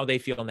know how they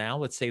feel now.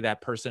 Let's say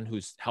that person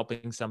who's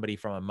helping somebody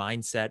from a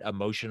mindset,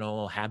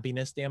 emotional,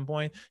 happiness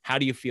standpoint. How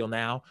do you feel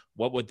now?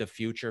 What would the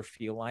future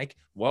feel like?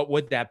 What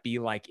would that be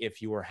like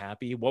if you were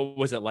happy? What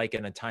was it like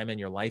in a time in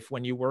your life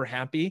when you were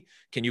happy?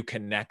 Can you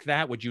connect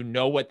that? Would you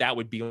know what that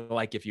would be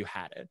like if you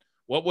had it?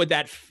 What would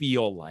that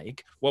feel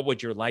like? What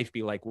would your life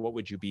be like? What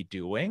would you be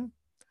doing?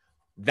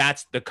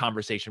 That's the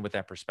conversation with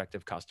that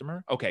prospective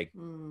customer. Okay,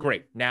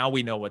 great. Now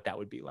we know what that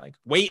would be like.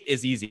 Weight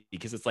is easy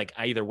because it's like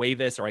I either weigh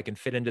this or I can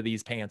fit into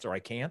these pants or I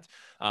can't.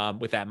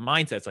 With that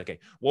mindset, it's like, okay,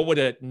 what would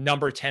a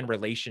number 10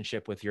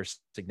 relationship with your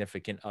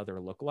significant other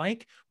look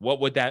like? What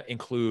would that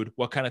include?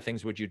 What kind of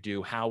things would you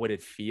do? How would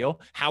it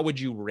feel? How would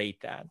you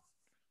rate that?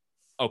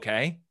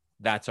 Okay,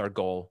 that's our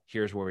goal.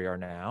 Here's where we are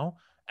now.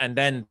 And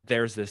then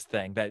there's this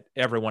thing that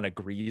everyone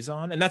agrees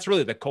on. And that's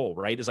really the goal,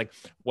 right? It's like,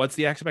 what's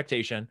the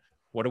expectation?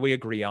 What do we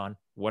agree on?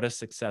 What does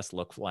success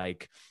look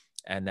like?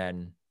 And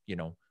then,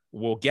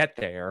 we'll get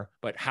there,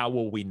 but how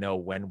will we know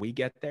when we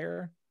get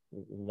there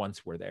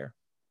once we're there?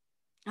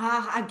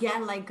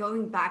 Again, like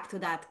going back to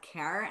that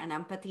care and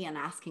empathy and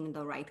asking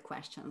the right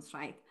questions,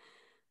 right?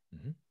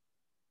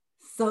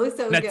 So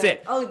that's good.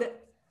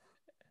 It.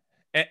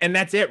 And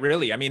that's it,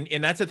 really. I mean,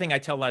 and that's the thing I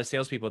tell a lot of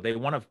salespeople. They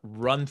want to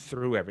run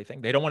through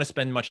everything. They don't want to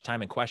spend much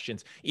time in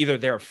questions. Either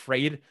they're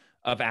afraid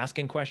of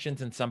asking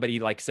questions and somebody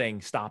like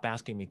saying, stop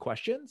asking me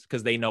questions,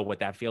 because they know what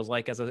that feels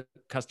like as a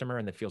customer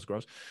and it feels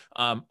gross.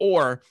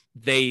 Or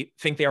they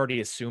think they already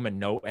assume and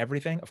know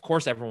everything. Of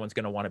course, everyone's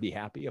going to want to be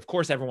happy. Of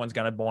course, everyone's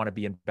going to want to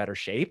be in better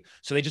shape.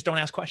 So they just don't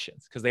ask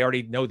questions because they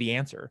already know the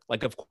answer.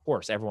 Like, of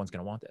course, everyone's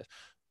going to want this.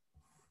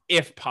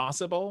 If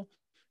possible,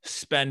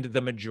 spend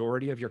the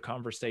majority of your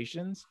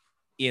conversations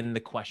in the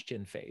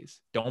question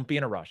phase. Don't be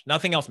in a rush.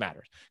 Nothing else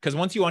matters. Because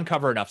once you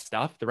uncover enough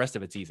stuff, the rest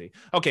of it's easy.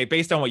 Okay,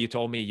 based on what you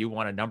told me, you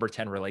want a number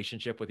 10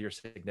 relationship with your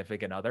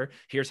significant other.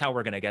 Here's how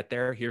we're going to get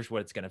there. Here's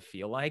what it's going to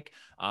feel like.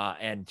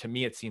 And to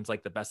me, it seems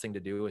like the best thing to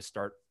do is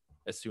start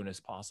as soon as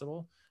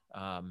possible.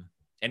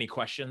 Any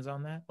questions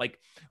on that? Like,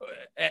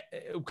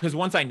 because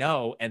once I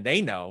know and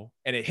they know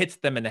and it hits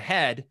them in the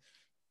head,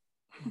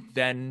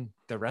 then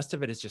the rest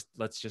of it is just,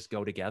 let's just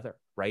go together,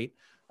 right?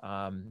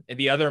 And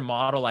the other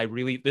model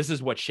this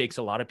is what shakes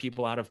a lot of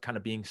people out of kind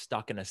of being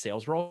stuck in a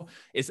sales role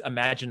is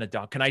imagine a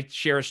doc. Can I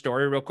share a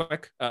story real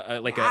quick?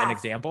 An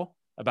example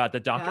about the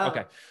doctor? Yeah.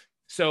 Okay.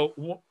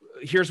 So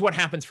here's what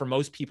happens for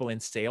most people in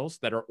sales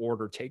that are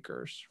order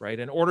takers, right?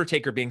 An order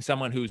taker being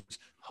someone who's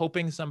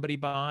hoping somebody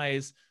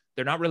buys.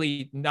 They're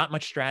not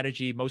much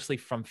strategy, mostly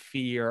from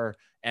fear.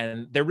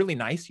 And they're really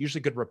nice,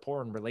 usually good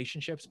rapport and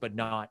relationships, but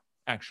not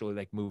actually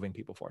like moving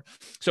people forward.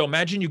 So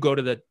imagine you go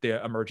to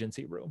the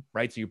emergency room,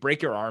 right? So you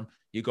break your arm,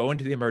 you go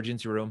into the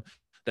emergency room,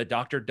 the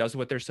doctor does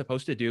what they're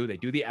supposed to do. They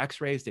do the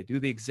x-rays, they do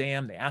the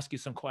exam, they ask you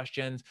some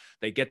questions,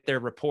 they get their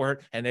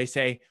report and they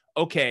say,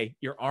 okay,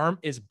 your arm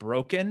is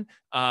broken.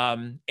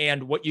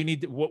 And what we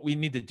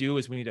need to do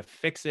is we need to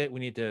fix it. We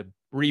need to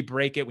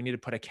re-break it. We need to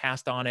put a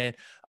cast on it.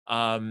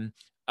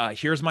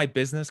 Here's my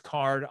business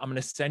card. I'm going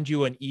to send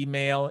you an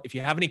email. If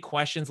you have any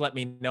questions, let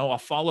me know. I'll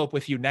follow up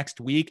with you next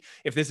week.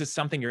 If this is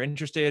something you're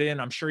interested in,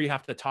 I'm sure you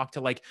have to talk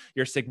to like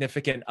your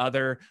significant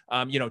other,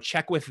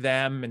 check with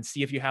them and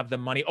see if you have the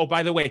money. Oh,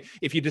 by the way,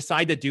 if you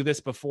decide to do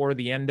this before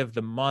the end of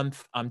the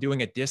month, I'm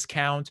doing a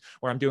discount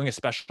or I'm doing a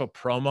special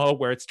promo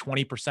where it's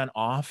 20%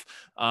 off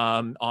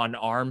on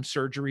arm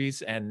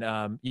surgeries and,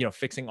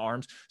 fixing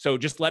arms. So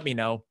just let me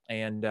know.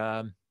 And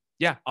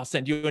I'll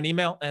send you an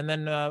email and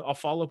then I'll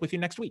follow up with you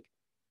next week.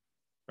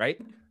 Right?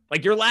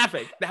 Like you're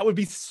laughing. That would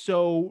be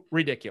so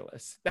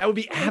ridiculous. That would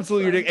be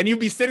absolutely ridiculous. And you'd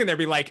be sitting there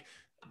be like,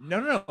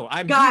 no,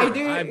 I'm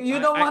you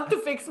don't want to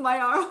fix my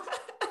arm.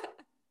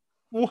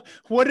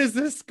 What is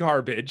this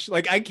garbage?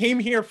 Like I came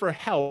here for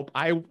help.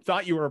 I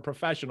thought you were a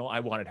professional. I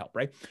wanted help,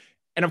 right?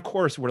 And of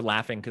course we're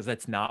laughing because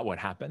that's not what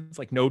happens.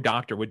 Like no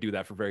doctor would do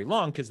that for very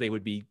long because they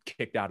would be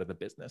kicked out of the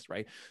business,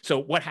 right? So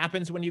what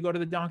happens when you go to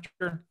the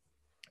doctor?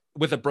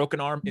 With a broken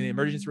arm in the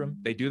emergency room,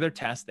 they do their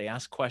test, they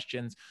ask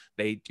questions,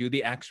 they do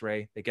the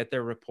x-ray, they get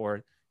their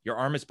report. Your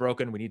arm is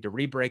broken. We need to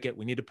re-break it.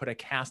 We need to put a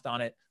cast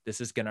on it.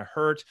 This is going to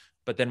hurt,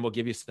 but then we'll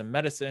give you some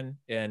medicine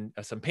and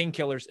some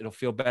painkillers. It'll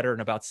feel better in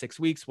about 6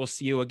 weeks. We'll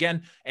see you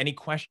again. Any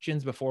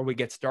questions before we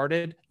get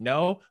started?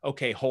 No?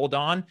 Okay, hold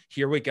on.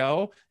 Here we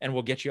go. And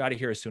we'll get you out of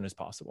here as soon as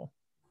possible.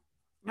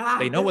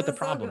 They know what the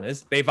problem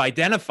is. They've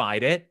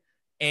identified it.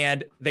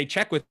 And they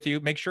check with you,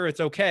 make sure it's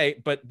okay,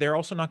 but they're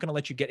also not going to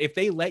let you if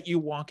they let you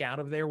walk out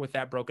of there with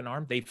that broken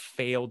arm, they've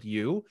failed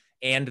you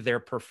and their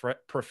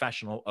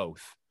professional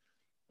oath,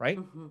 right?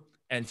 Mm-hmm.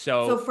 And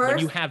so first,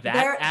 when you have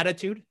that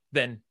attitude,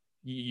 then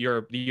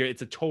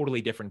it's a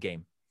totally different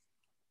game.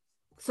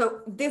 So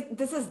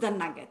this is the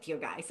nugget, you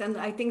guys. And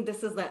I think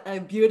this is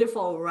a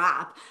beautiful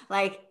wrap.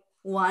 Like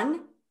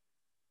one,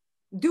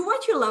 do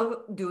what you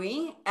love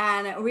doing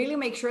and really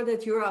make sure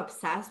that you're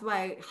obsessed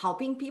by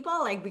helping people,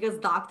 like because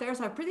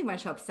doctors are pretty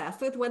much obsessed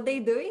with what they're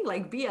doing,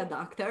 like be a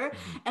doctor.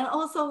 Mm-hmm. And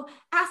also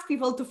ask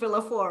people to fill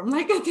a form.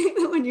 Like I think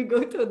that when you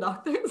go to a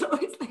doctor, it's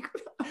always like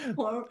a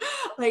form,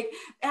 like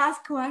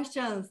ask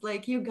questions.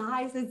 Like you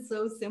guys, it's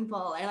so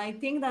simple. And I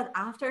think that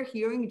after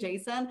hearing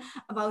Jason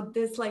about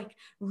this like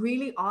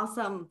really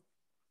awesome,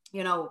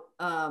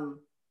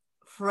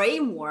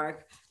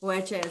 framework,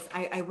 which is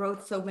I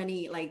wrote so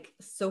many notes,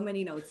 so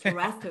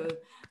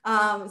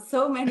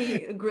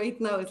many great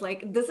notes.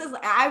 Like this is,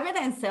 I've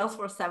been in sales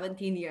for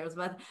 17 years,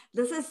 but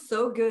this is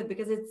so good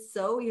because it's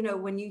so,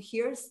 when you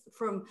hear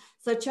from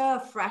such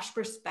a fresh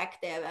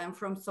perspective and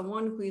from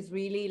someone who is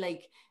really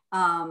like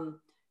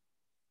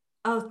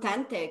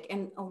authentic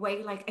in a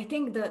way, like I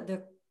think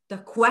the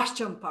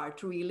question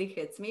part really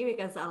hits me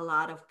because a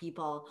lot of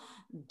people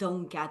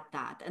don't get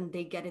that and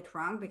they get it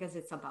wrong because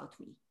it's about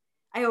me.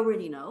 I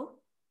already know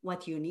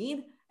what you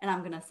need and I'm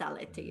going to sell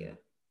it to you.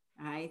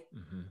 Right.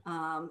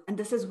 Mm-hmm. And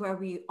this is where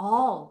we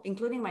all,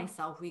 including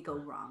myself, we go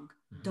wrong.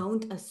 Mm-hmm.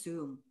 Don't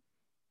assume.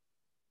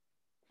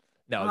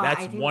 No,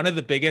 that's one of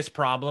the biggest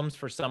problems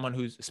for someone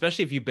who's,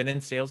 especially if you've been in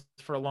sales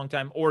for a long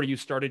time or you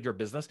started your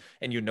business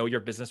and you know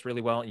your business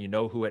really well and you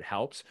know who it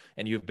helps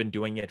and you've been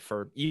doing it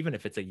for, even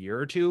if it's a year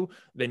or two,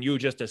 then you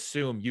just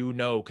assume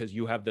because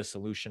you have the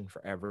solution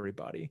for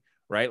everybody.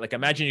 Right? Like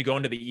imagine you go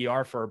into the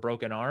ER for a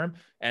broken arm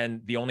and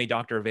the only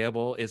doctor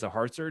available is a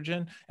heart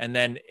surgeon. And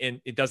then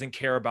it doesn't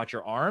care about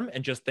your arm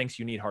and just thinks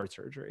you need heart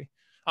surgery.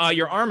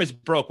 Your arm is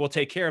broke. We'll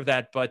take care of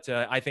that. But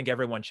I think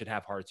everyone should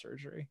have heart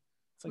surgery.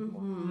 It's like,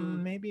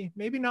 mm-hmm. well,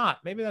 maybe not.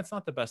 Maybe that's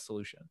not the best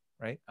solution.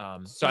 Right.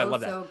 So I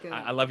love that. So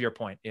I love your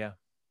point. Yeah.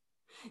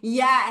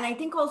 Yeah. And I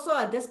think also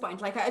at this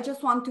point, like, I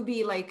just want to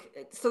be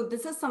like, so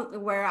this is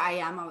something where I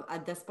am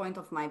at this point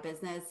of my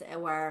business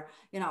where,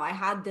 I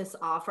had this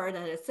offer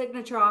that is a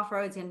signature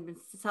offer. It's been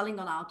selling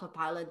on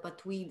autopilot,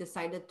 but we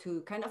decided to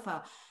kind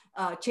of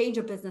change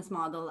a business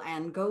model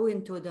and go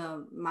into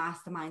the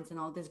masterminds and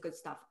all this good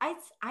stuff, I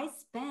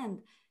spend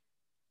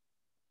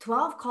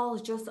 12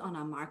 calls just on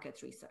a market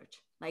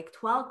research, like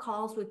 12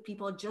 calls with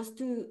people just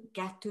to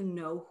get to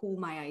know who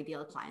my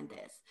ideal client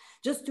is,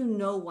 just to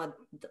know what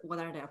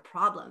are their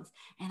problems.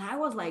 And I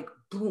was like,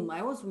 boom,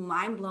 I was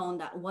mind blown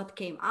that what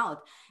came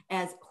out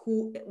as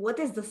what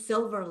is the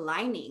silver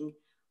lining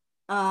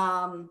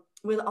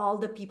with all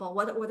the people,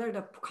 what are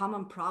the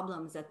common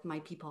problems that my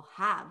people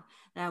have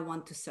that I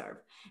want to serve.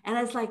 And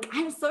it's like,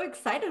 I'm so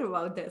excited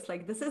about this.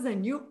 Like, this is a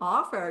new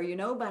offer,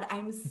 but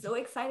I'm so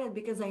excited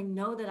because I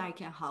know that I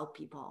can help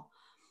people.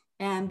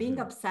 And being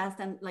obsessed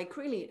and like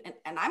really,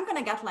 and I'm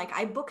gonna get like,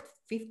 I booked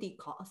 50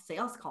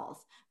 sales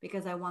calls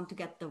because I want to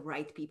get the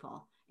right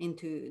people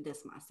into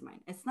this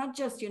mastermind. It's not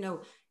just,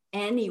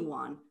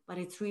 anyone, but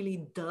it's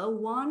really the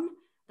one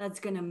that's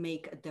gonna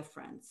make a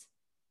difference.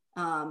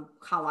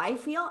 How I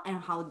feel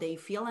and how they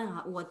feel, and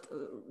what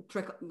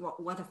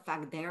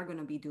effect they're going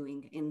to be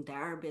doing in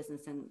their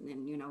business and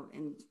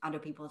in other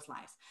people's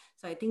lives.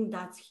 So I think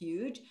that's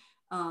huge.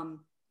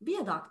 Be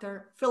a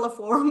doctor, fill a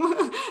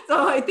form.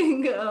 So I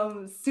think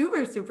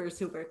super, super,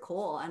 super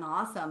cool and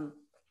awesome.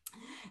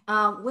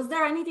 Was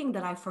there anything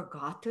that I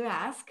forgot to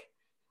ask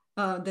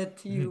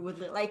that you would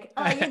like?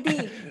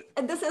 Yadi,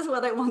 this is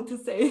what I want to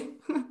say.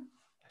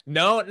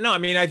 No, I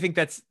mean, I think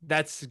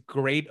that's a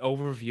great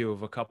overview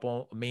of a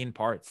couple main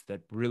parts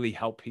that really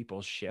help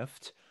people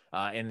shift,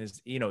 and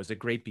is a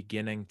great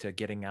beginning to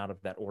getting out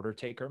of that order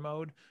taker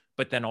mode,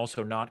 but then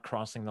also not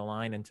crossing the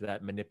line into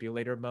that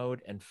manipulator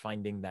mode and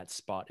finding that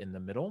spot in the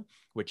middle,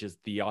 which is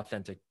the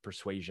authentic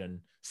persuasion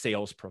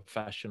sales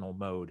professional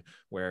mode,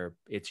 where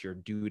it's your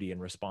duty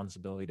and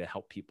responsibility to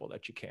help people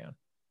that you can.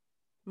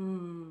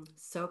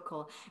 So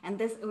cool. And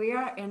we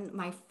are in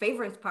my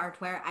favorite part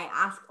where I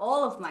ask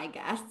all of my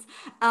guests,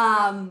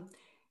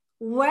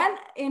 when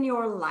in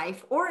your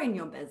life or in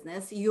your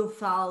business, you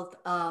felt,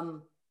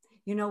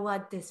 you know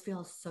what, this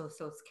feels so,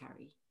 so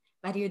scary,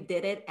 but you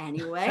did it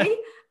anyway.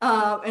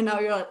 And now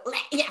you're like,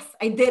 yes,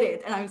 I did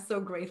it. And I'm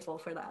so grateful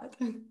for that.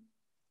 I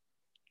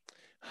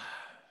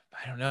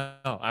don't know.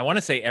 I want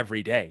to say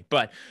every day,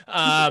 but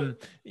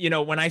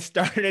when I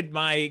started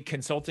my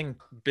consulting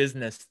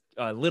business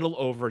a little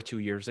over 2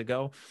 years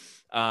ago,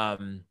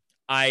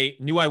 I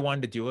knew I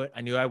wanted to do it.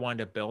 I knew I wanted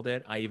to build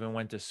it. I even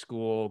went to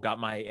school, got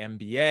my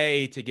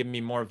MBA to give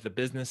me more of the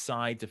business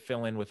side to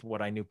fill in with what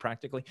I knew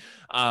practically.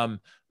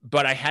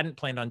 But I hadn't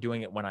planned on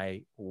doing it when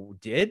I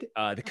did.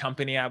 The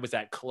company I was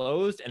at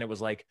closed, and it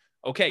was like,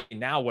 okay,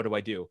 now what do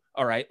I do?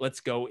 All right, let's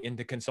go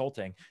into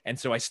consulting. And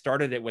so I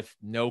started it with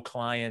no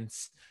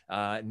clients,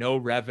 no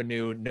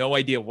revenue, no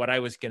idea what I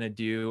was going to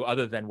do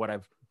other than what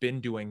I've been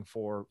doing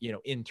for,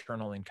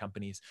 internal in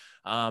companies.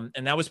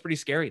 And that was pretty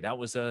scary. That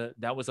was a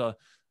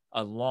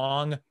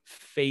long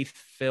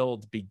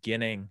faith-filled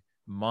beginning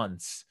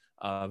months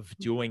of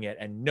doing it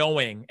and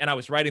knowing, and I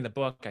was writing the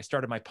book. I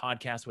started my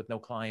podcast with no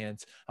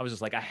clients. I was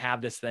just like, I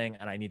have this thing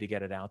and I need to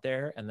get it out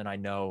there. And then I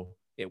know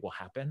it will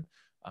happen.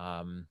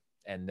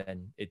 And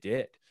then it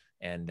did.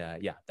 And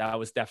that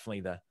was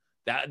definitely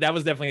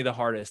the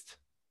hardest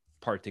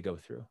part to go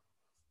through.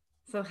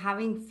 So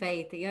having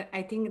faith,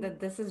 I think that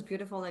this is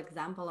beautiful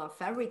example of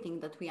everything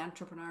that we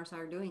entrepreneurs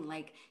are doing.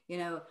 Like,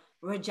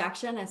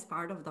 rejection is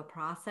part of the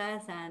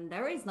process, and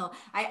there is no.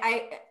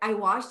 I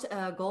watched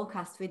a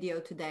Goldcast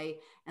video today,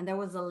 and there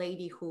was a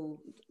lady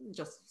who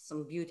just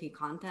some beauty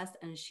contest,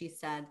 and she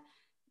said,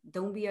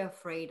 "Don't be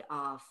afraid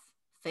of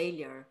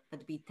failure,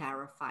 but be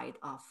terrified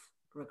of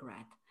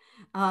regret."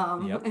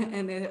 Yep.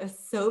 And it is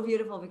so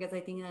beautiful because I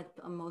think that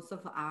most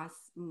of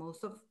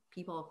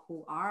people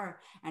who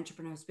are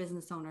entrepreneurs,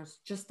 business owners,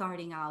 just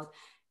starting out,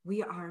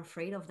 we are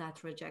afraid of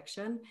that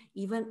rejection.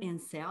 Even in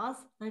sales,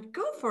 like,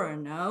 go for a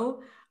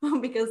no,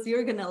 because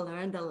you're going to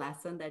learn the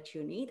lesson that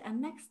you need.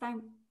 And next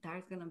time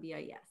there's going to be a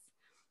yes.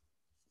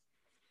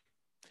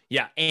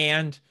 Yeah.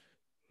 And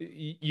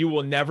you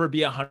will never be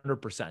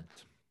 100%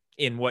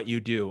 in what you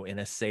do in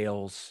a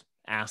sales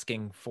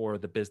asking for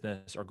the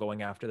business or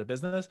going after the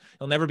business.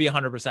 You'll never be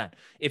 100%.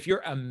 If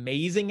you're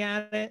amazing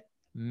at it,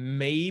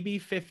 maybe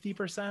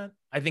 50%.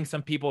 I think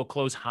some people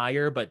close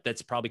higher, but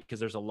that's probably because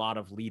there's a lot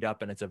of lead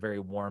up and it's a very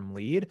warm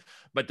lead.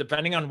 But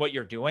depending on what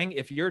you're doing,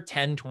 if you're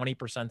 10,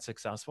 20%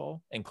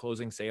 successful in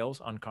closing sales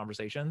on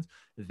conversations,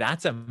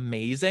 that's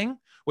amazing,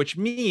 which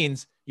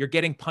means you're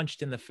getting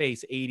punched in the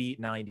face 80,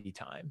 90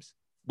 times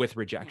with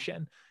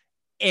rejection,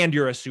 and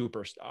you're a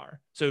superstar.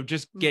 So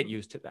just get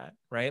used to that,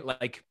 right?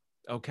 Like,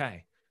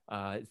 okay,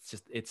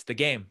 it's the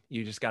game.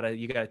 You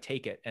gotta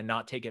take it and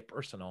not take it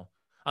personal,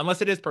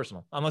 unless it is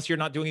personal, unless you're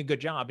not doing a good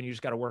job and you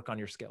just got to work on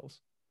your skills.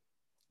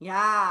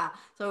 Yeah.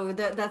 So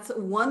that's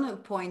one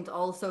point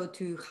also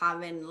to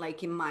have in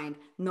mind,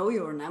 know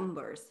your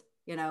numbers.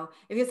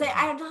 If you say,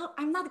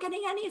 I'm not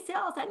getting any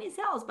sales,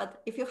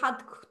 but if you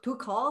had 2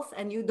 calls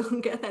and you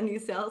don't get any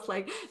sales,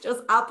 like,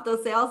 just up the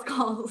sales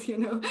calls,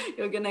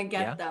 you're going to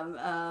get them,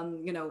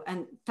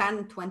 and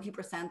 10,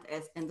 20%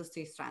 is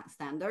industry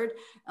standard,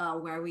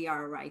 where we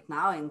are right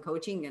now in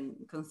coaching and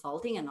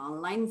consulting and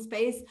online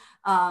space.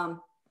 And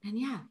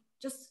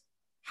just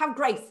have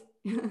grace.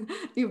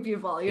 You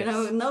people,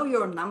 know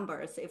your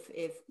numbers. If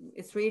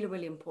it's really,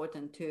 really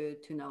important to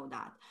know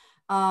that.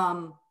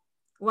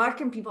 Where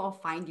can people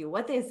find you?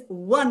 What is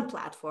one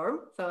platform?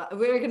 So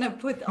we're going to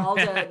put all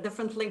the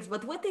different links,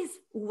 but what is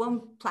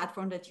one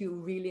platform that you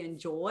really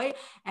enjoy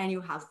and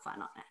you have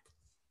fun on it?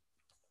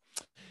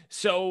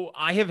 So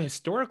I have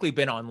historically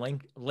been on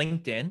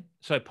LinkedIn.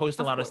 So I post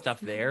a lot of stuff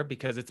there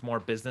because it's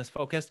more business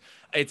focused.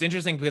 It's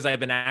interesting because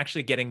I've been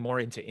actually getting more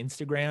into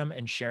Instagram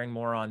and sharing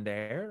more on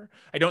there.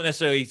 I don't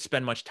necessarily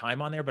spend much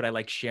time on there, but I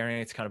like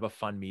sharing. It's kind of a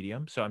fun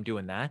medium. So I'm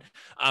doing that.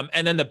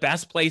 And then the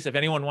best place, if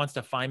anyone wants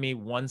to find me,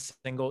 one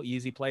single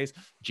easy place,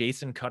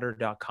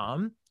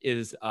 jasoncutter.com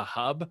is a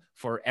hub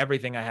for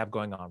everything I have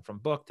going on, from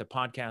book to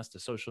podcast to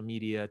social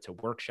media to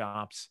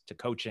workshops to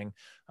coaching.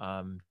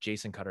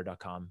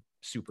 jasoncutter.com,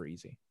 super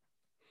easy.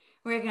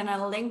 We're going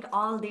to link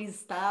all these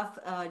stuff,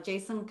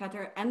 Jason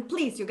Cutter. And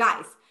please, you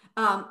guys,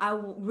 I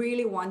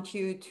really want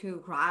you to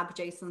grab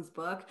Jason's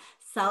book,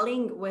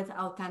 Selling with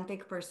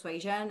Authentic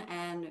Persuasion,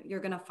 and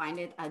you're going to find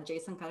it at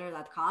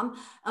jasoncutter.com.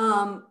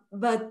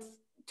 But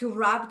to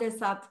wrap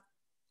this up,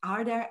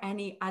 are there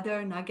any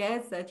other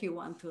nuggets that you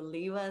want to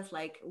leave us?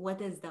 Like,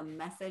 what is the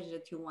message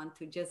that you want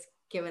to just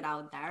give it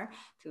out there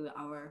to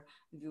our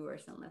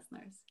viewers and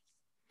listeners?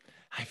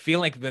 I feel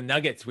like the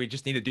nuggets, we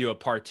just need to do a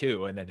part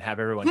 2 and then have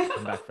everyone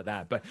come back for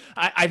that. But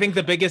I think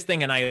the biggest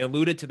thing, and I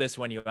alluded to this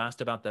when you asked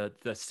about the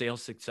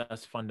sales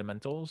success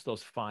fundamentals,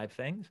 those 5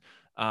 things,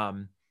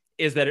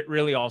 is that it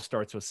really all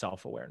starts with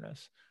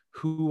self-awareness.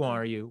 Who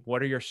are you?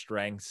 What are your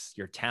strengths,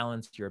 your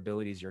talents, your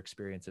abilities, your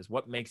experiences?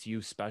 What makes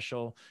you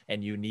special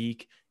and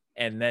unique?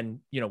 And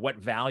then, what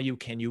value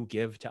can you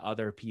give to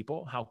other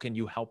people? How can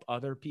you help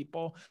other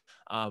people?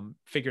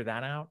 Figure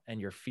that out, and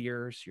your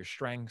fears, your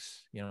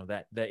strengths,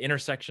 that the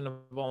intersection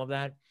of all of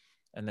that,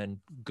 and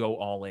then go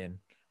all in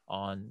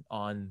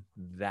on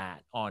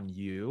that, on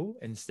you,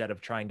 instead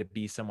of trying to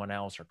be someone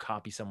else or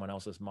copy someone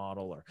else's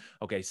model, or,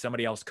 okay,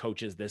 somebody else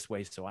coaches this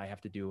way, so I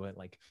have to do it.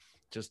 Like,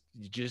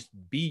 just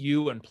be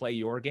you and play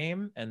your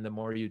game. And the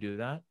more you do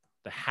that,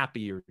 the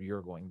happier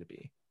you're going to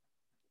be.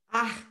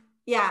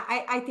 Yeah,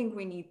 I think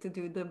we need to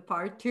do the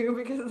part 2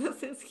 because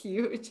this is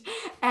huge.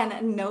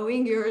 And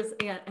knowing yours,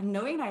 and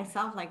knowing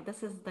ourselves, like,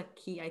 this is the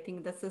key. I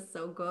think this is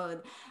so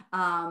good.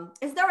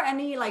 Is there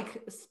any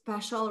like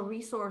special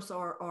resource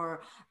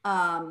or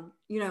I'm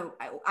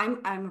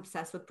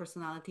obsessed with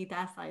personality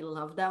tests. I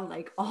love them,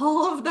 like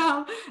all of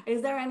them.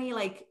 Is there any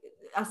like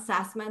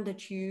assessment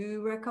that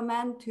you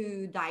recommend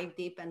to dive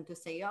deep and to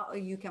say, oh,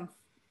 you can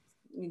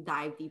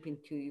dive deep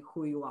into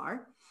who you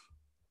are?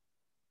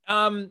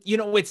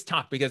 It's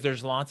tough because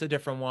there's lots of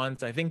different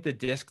ones. I think the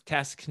disc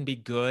test can be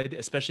good,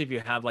 especially if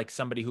you have like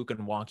somebody who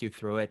can walk you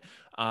through it.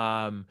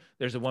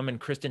 There's a woman,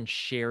 Kristen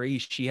Sherry.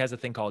 She has a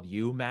thing called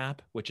UMAP,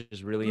 which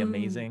is really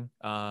amazing.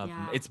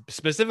 It's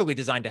specifically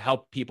designed to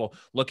help people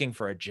looking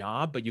for a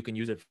job, but you can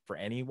use it for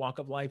any walk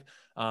of life.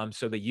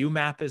 So the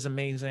UMAP is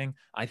amazing.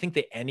 I think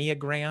the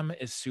Enneagram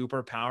is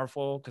super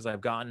powerful because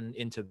I've gotten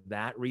into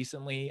that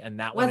recently,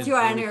 and that one is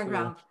your really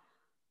Enneagram? Cool.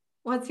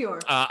 What's your?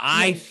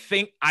 I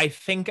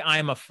think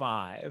I'm a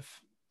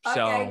 5.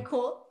 So. Okay,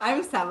 cool.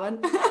 I'm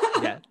 7.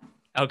 Yeah.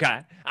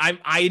 Okay.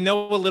 I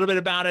know a little bit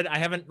about it. I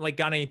haven't like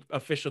got any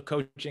official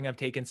coaching. I've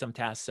taken some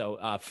tests. So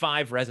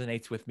 5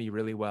 resonates with me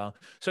really well.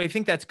 So I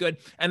think that's good.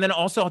 And then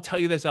also I'll tell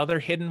you this other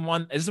hidden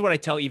one. This is what I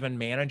tell even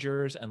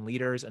managers and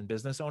leaders and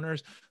business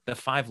owners. The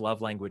 5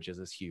 love languages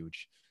is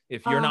huge.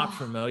 If you're not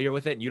familiar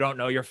with it and you don't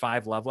know your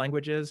 5 love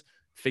languages,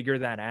 figure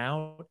that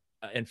out.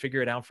 And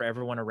figure it out for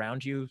everyone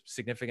around you,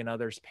 significant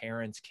others,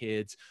 parents,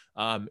 kids.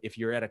 If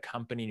you're at a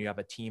company and you have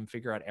a team,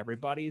 figure out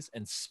everybody's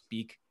and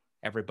speak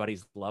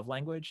everybody's love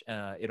language.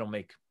 It'll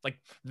make like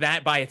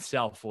that by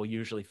itself will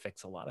usually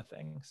fix a lot of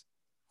things.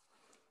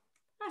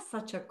 That's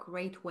such a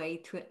great way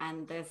to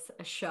end this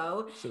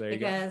show,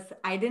 because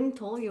I didn't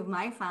tell you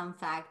my fun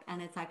fact,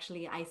 and it's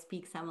actually I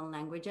speak 7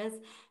 languages,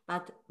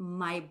 but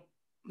my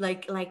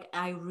like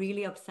I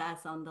really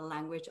obsess on the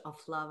language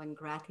of love and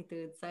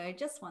gratitude. So I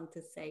just want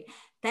to say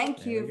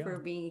thank you for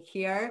being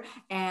here.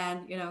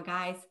 And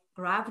guys,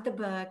 grab the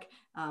book,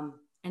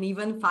 and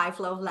even 5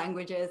 love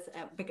languages,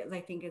 because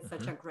I think it's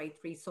such a great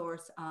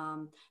resource.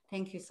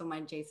 Thank you so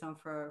much, Jason,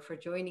 for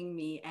joining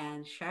me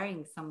and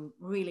sharing some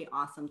really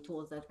awesome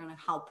tools that are going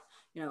to help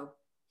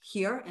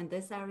here in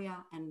this area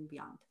and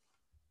beyond.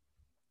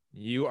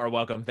 You are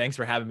welcome. Thanks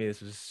for having me.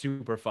 This was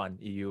super fun.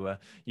 You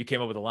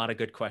came up with a lot of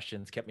good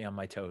questions, kept me on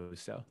my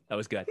toes. So that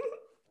was good.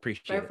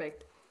 Appreciate it.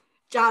 Perfect.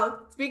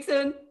 Ciao. Speak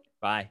soon.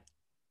 Bye.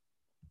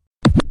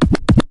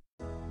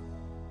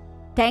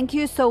 Thank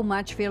you so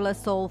much,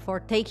 Fearless Soul,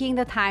 for taking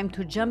the time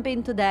to jump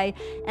in today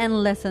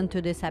and listen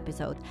to this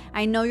episode.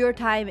 I know your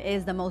time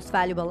is the most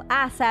valuable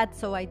asset,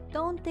 so I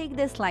don't take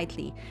this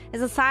lightly.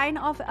 As a sign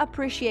of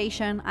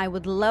appreciation, I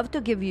would love to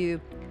give you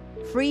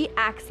free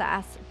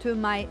access to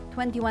my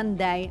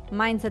 21-day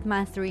Mindset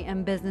Mastery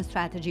and Business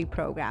Strategy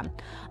program.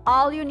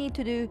 All you need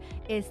to do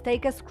is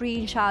take a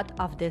screenshot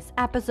of this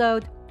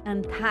episode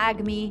and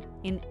tag me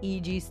in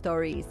EG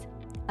Stories.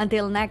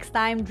 Until next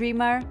time,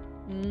 dreamer.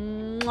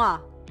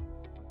 Mwah.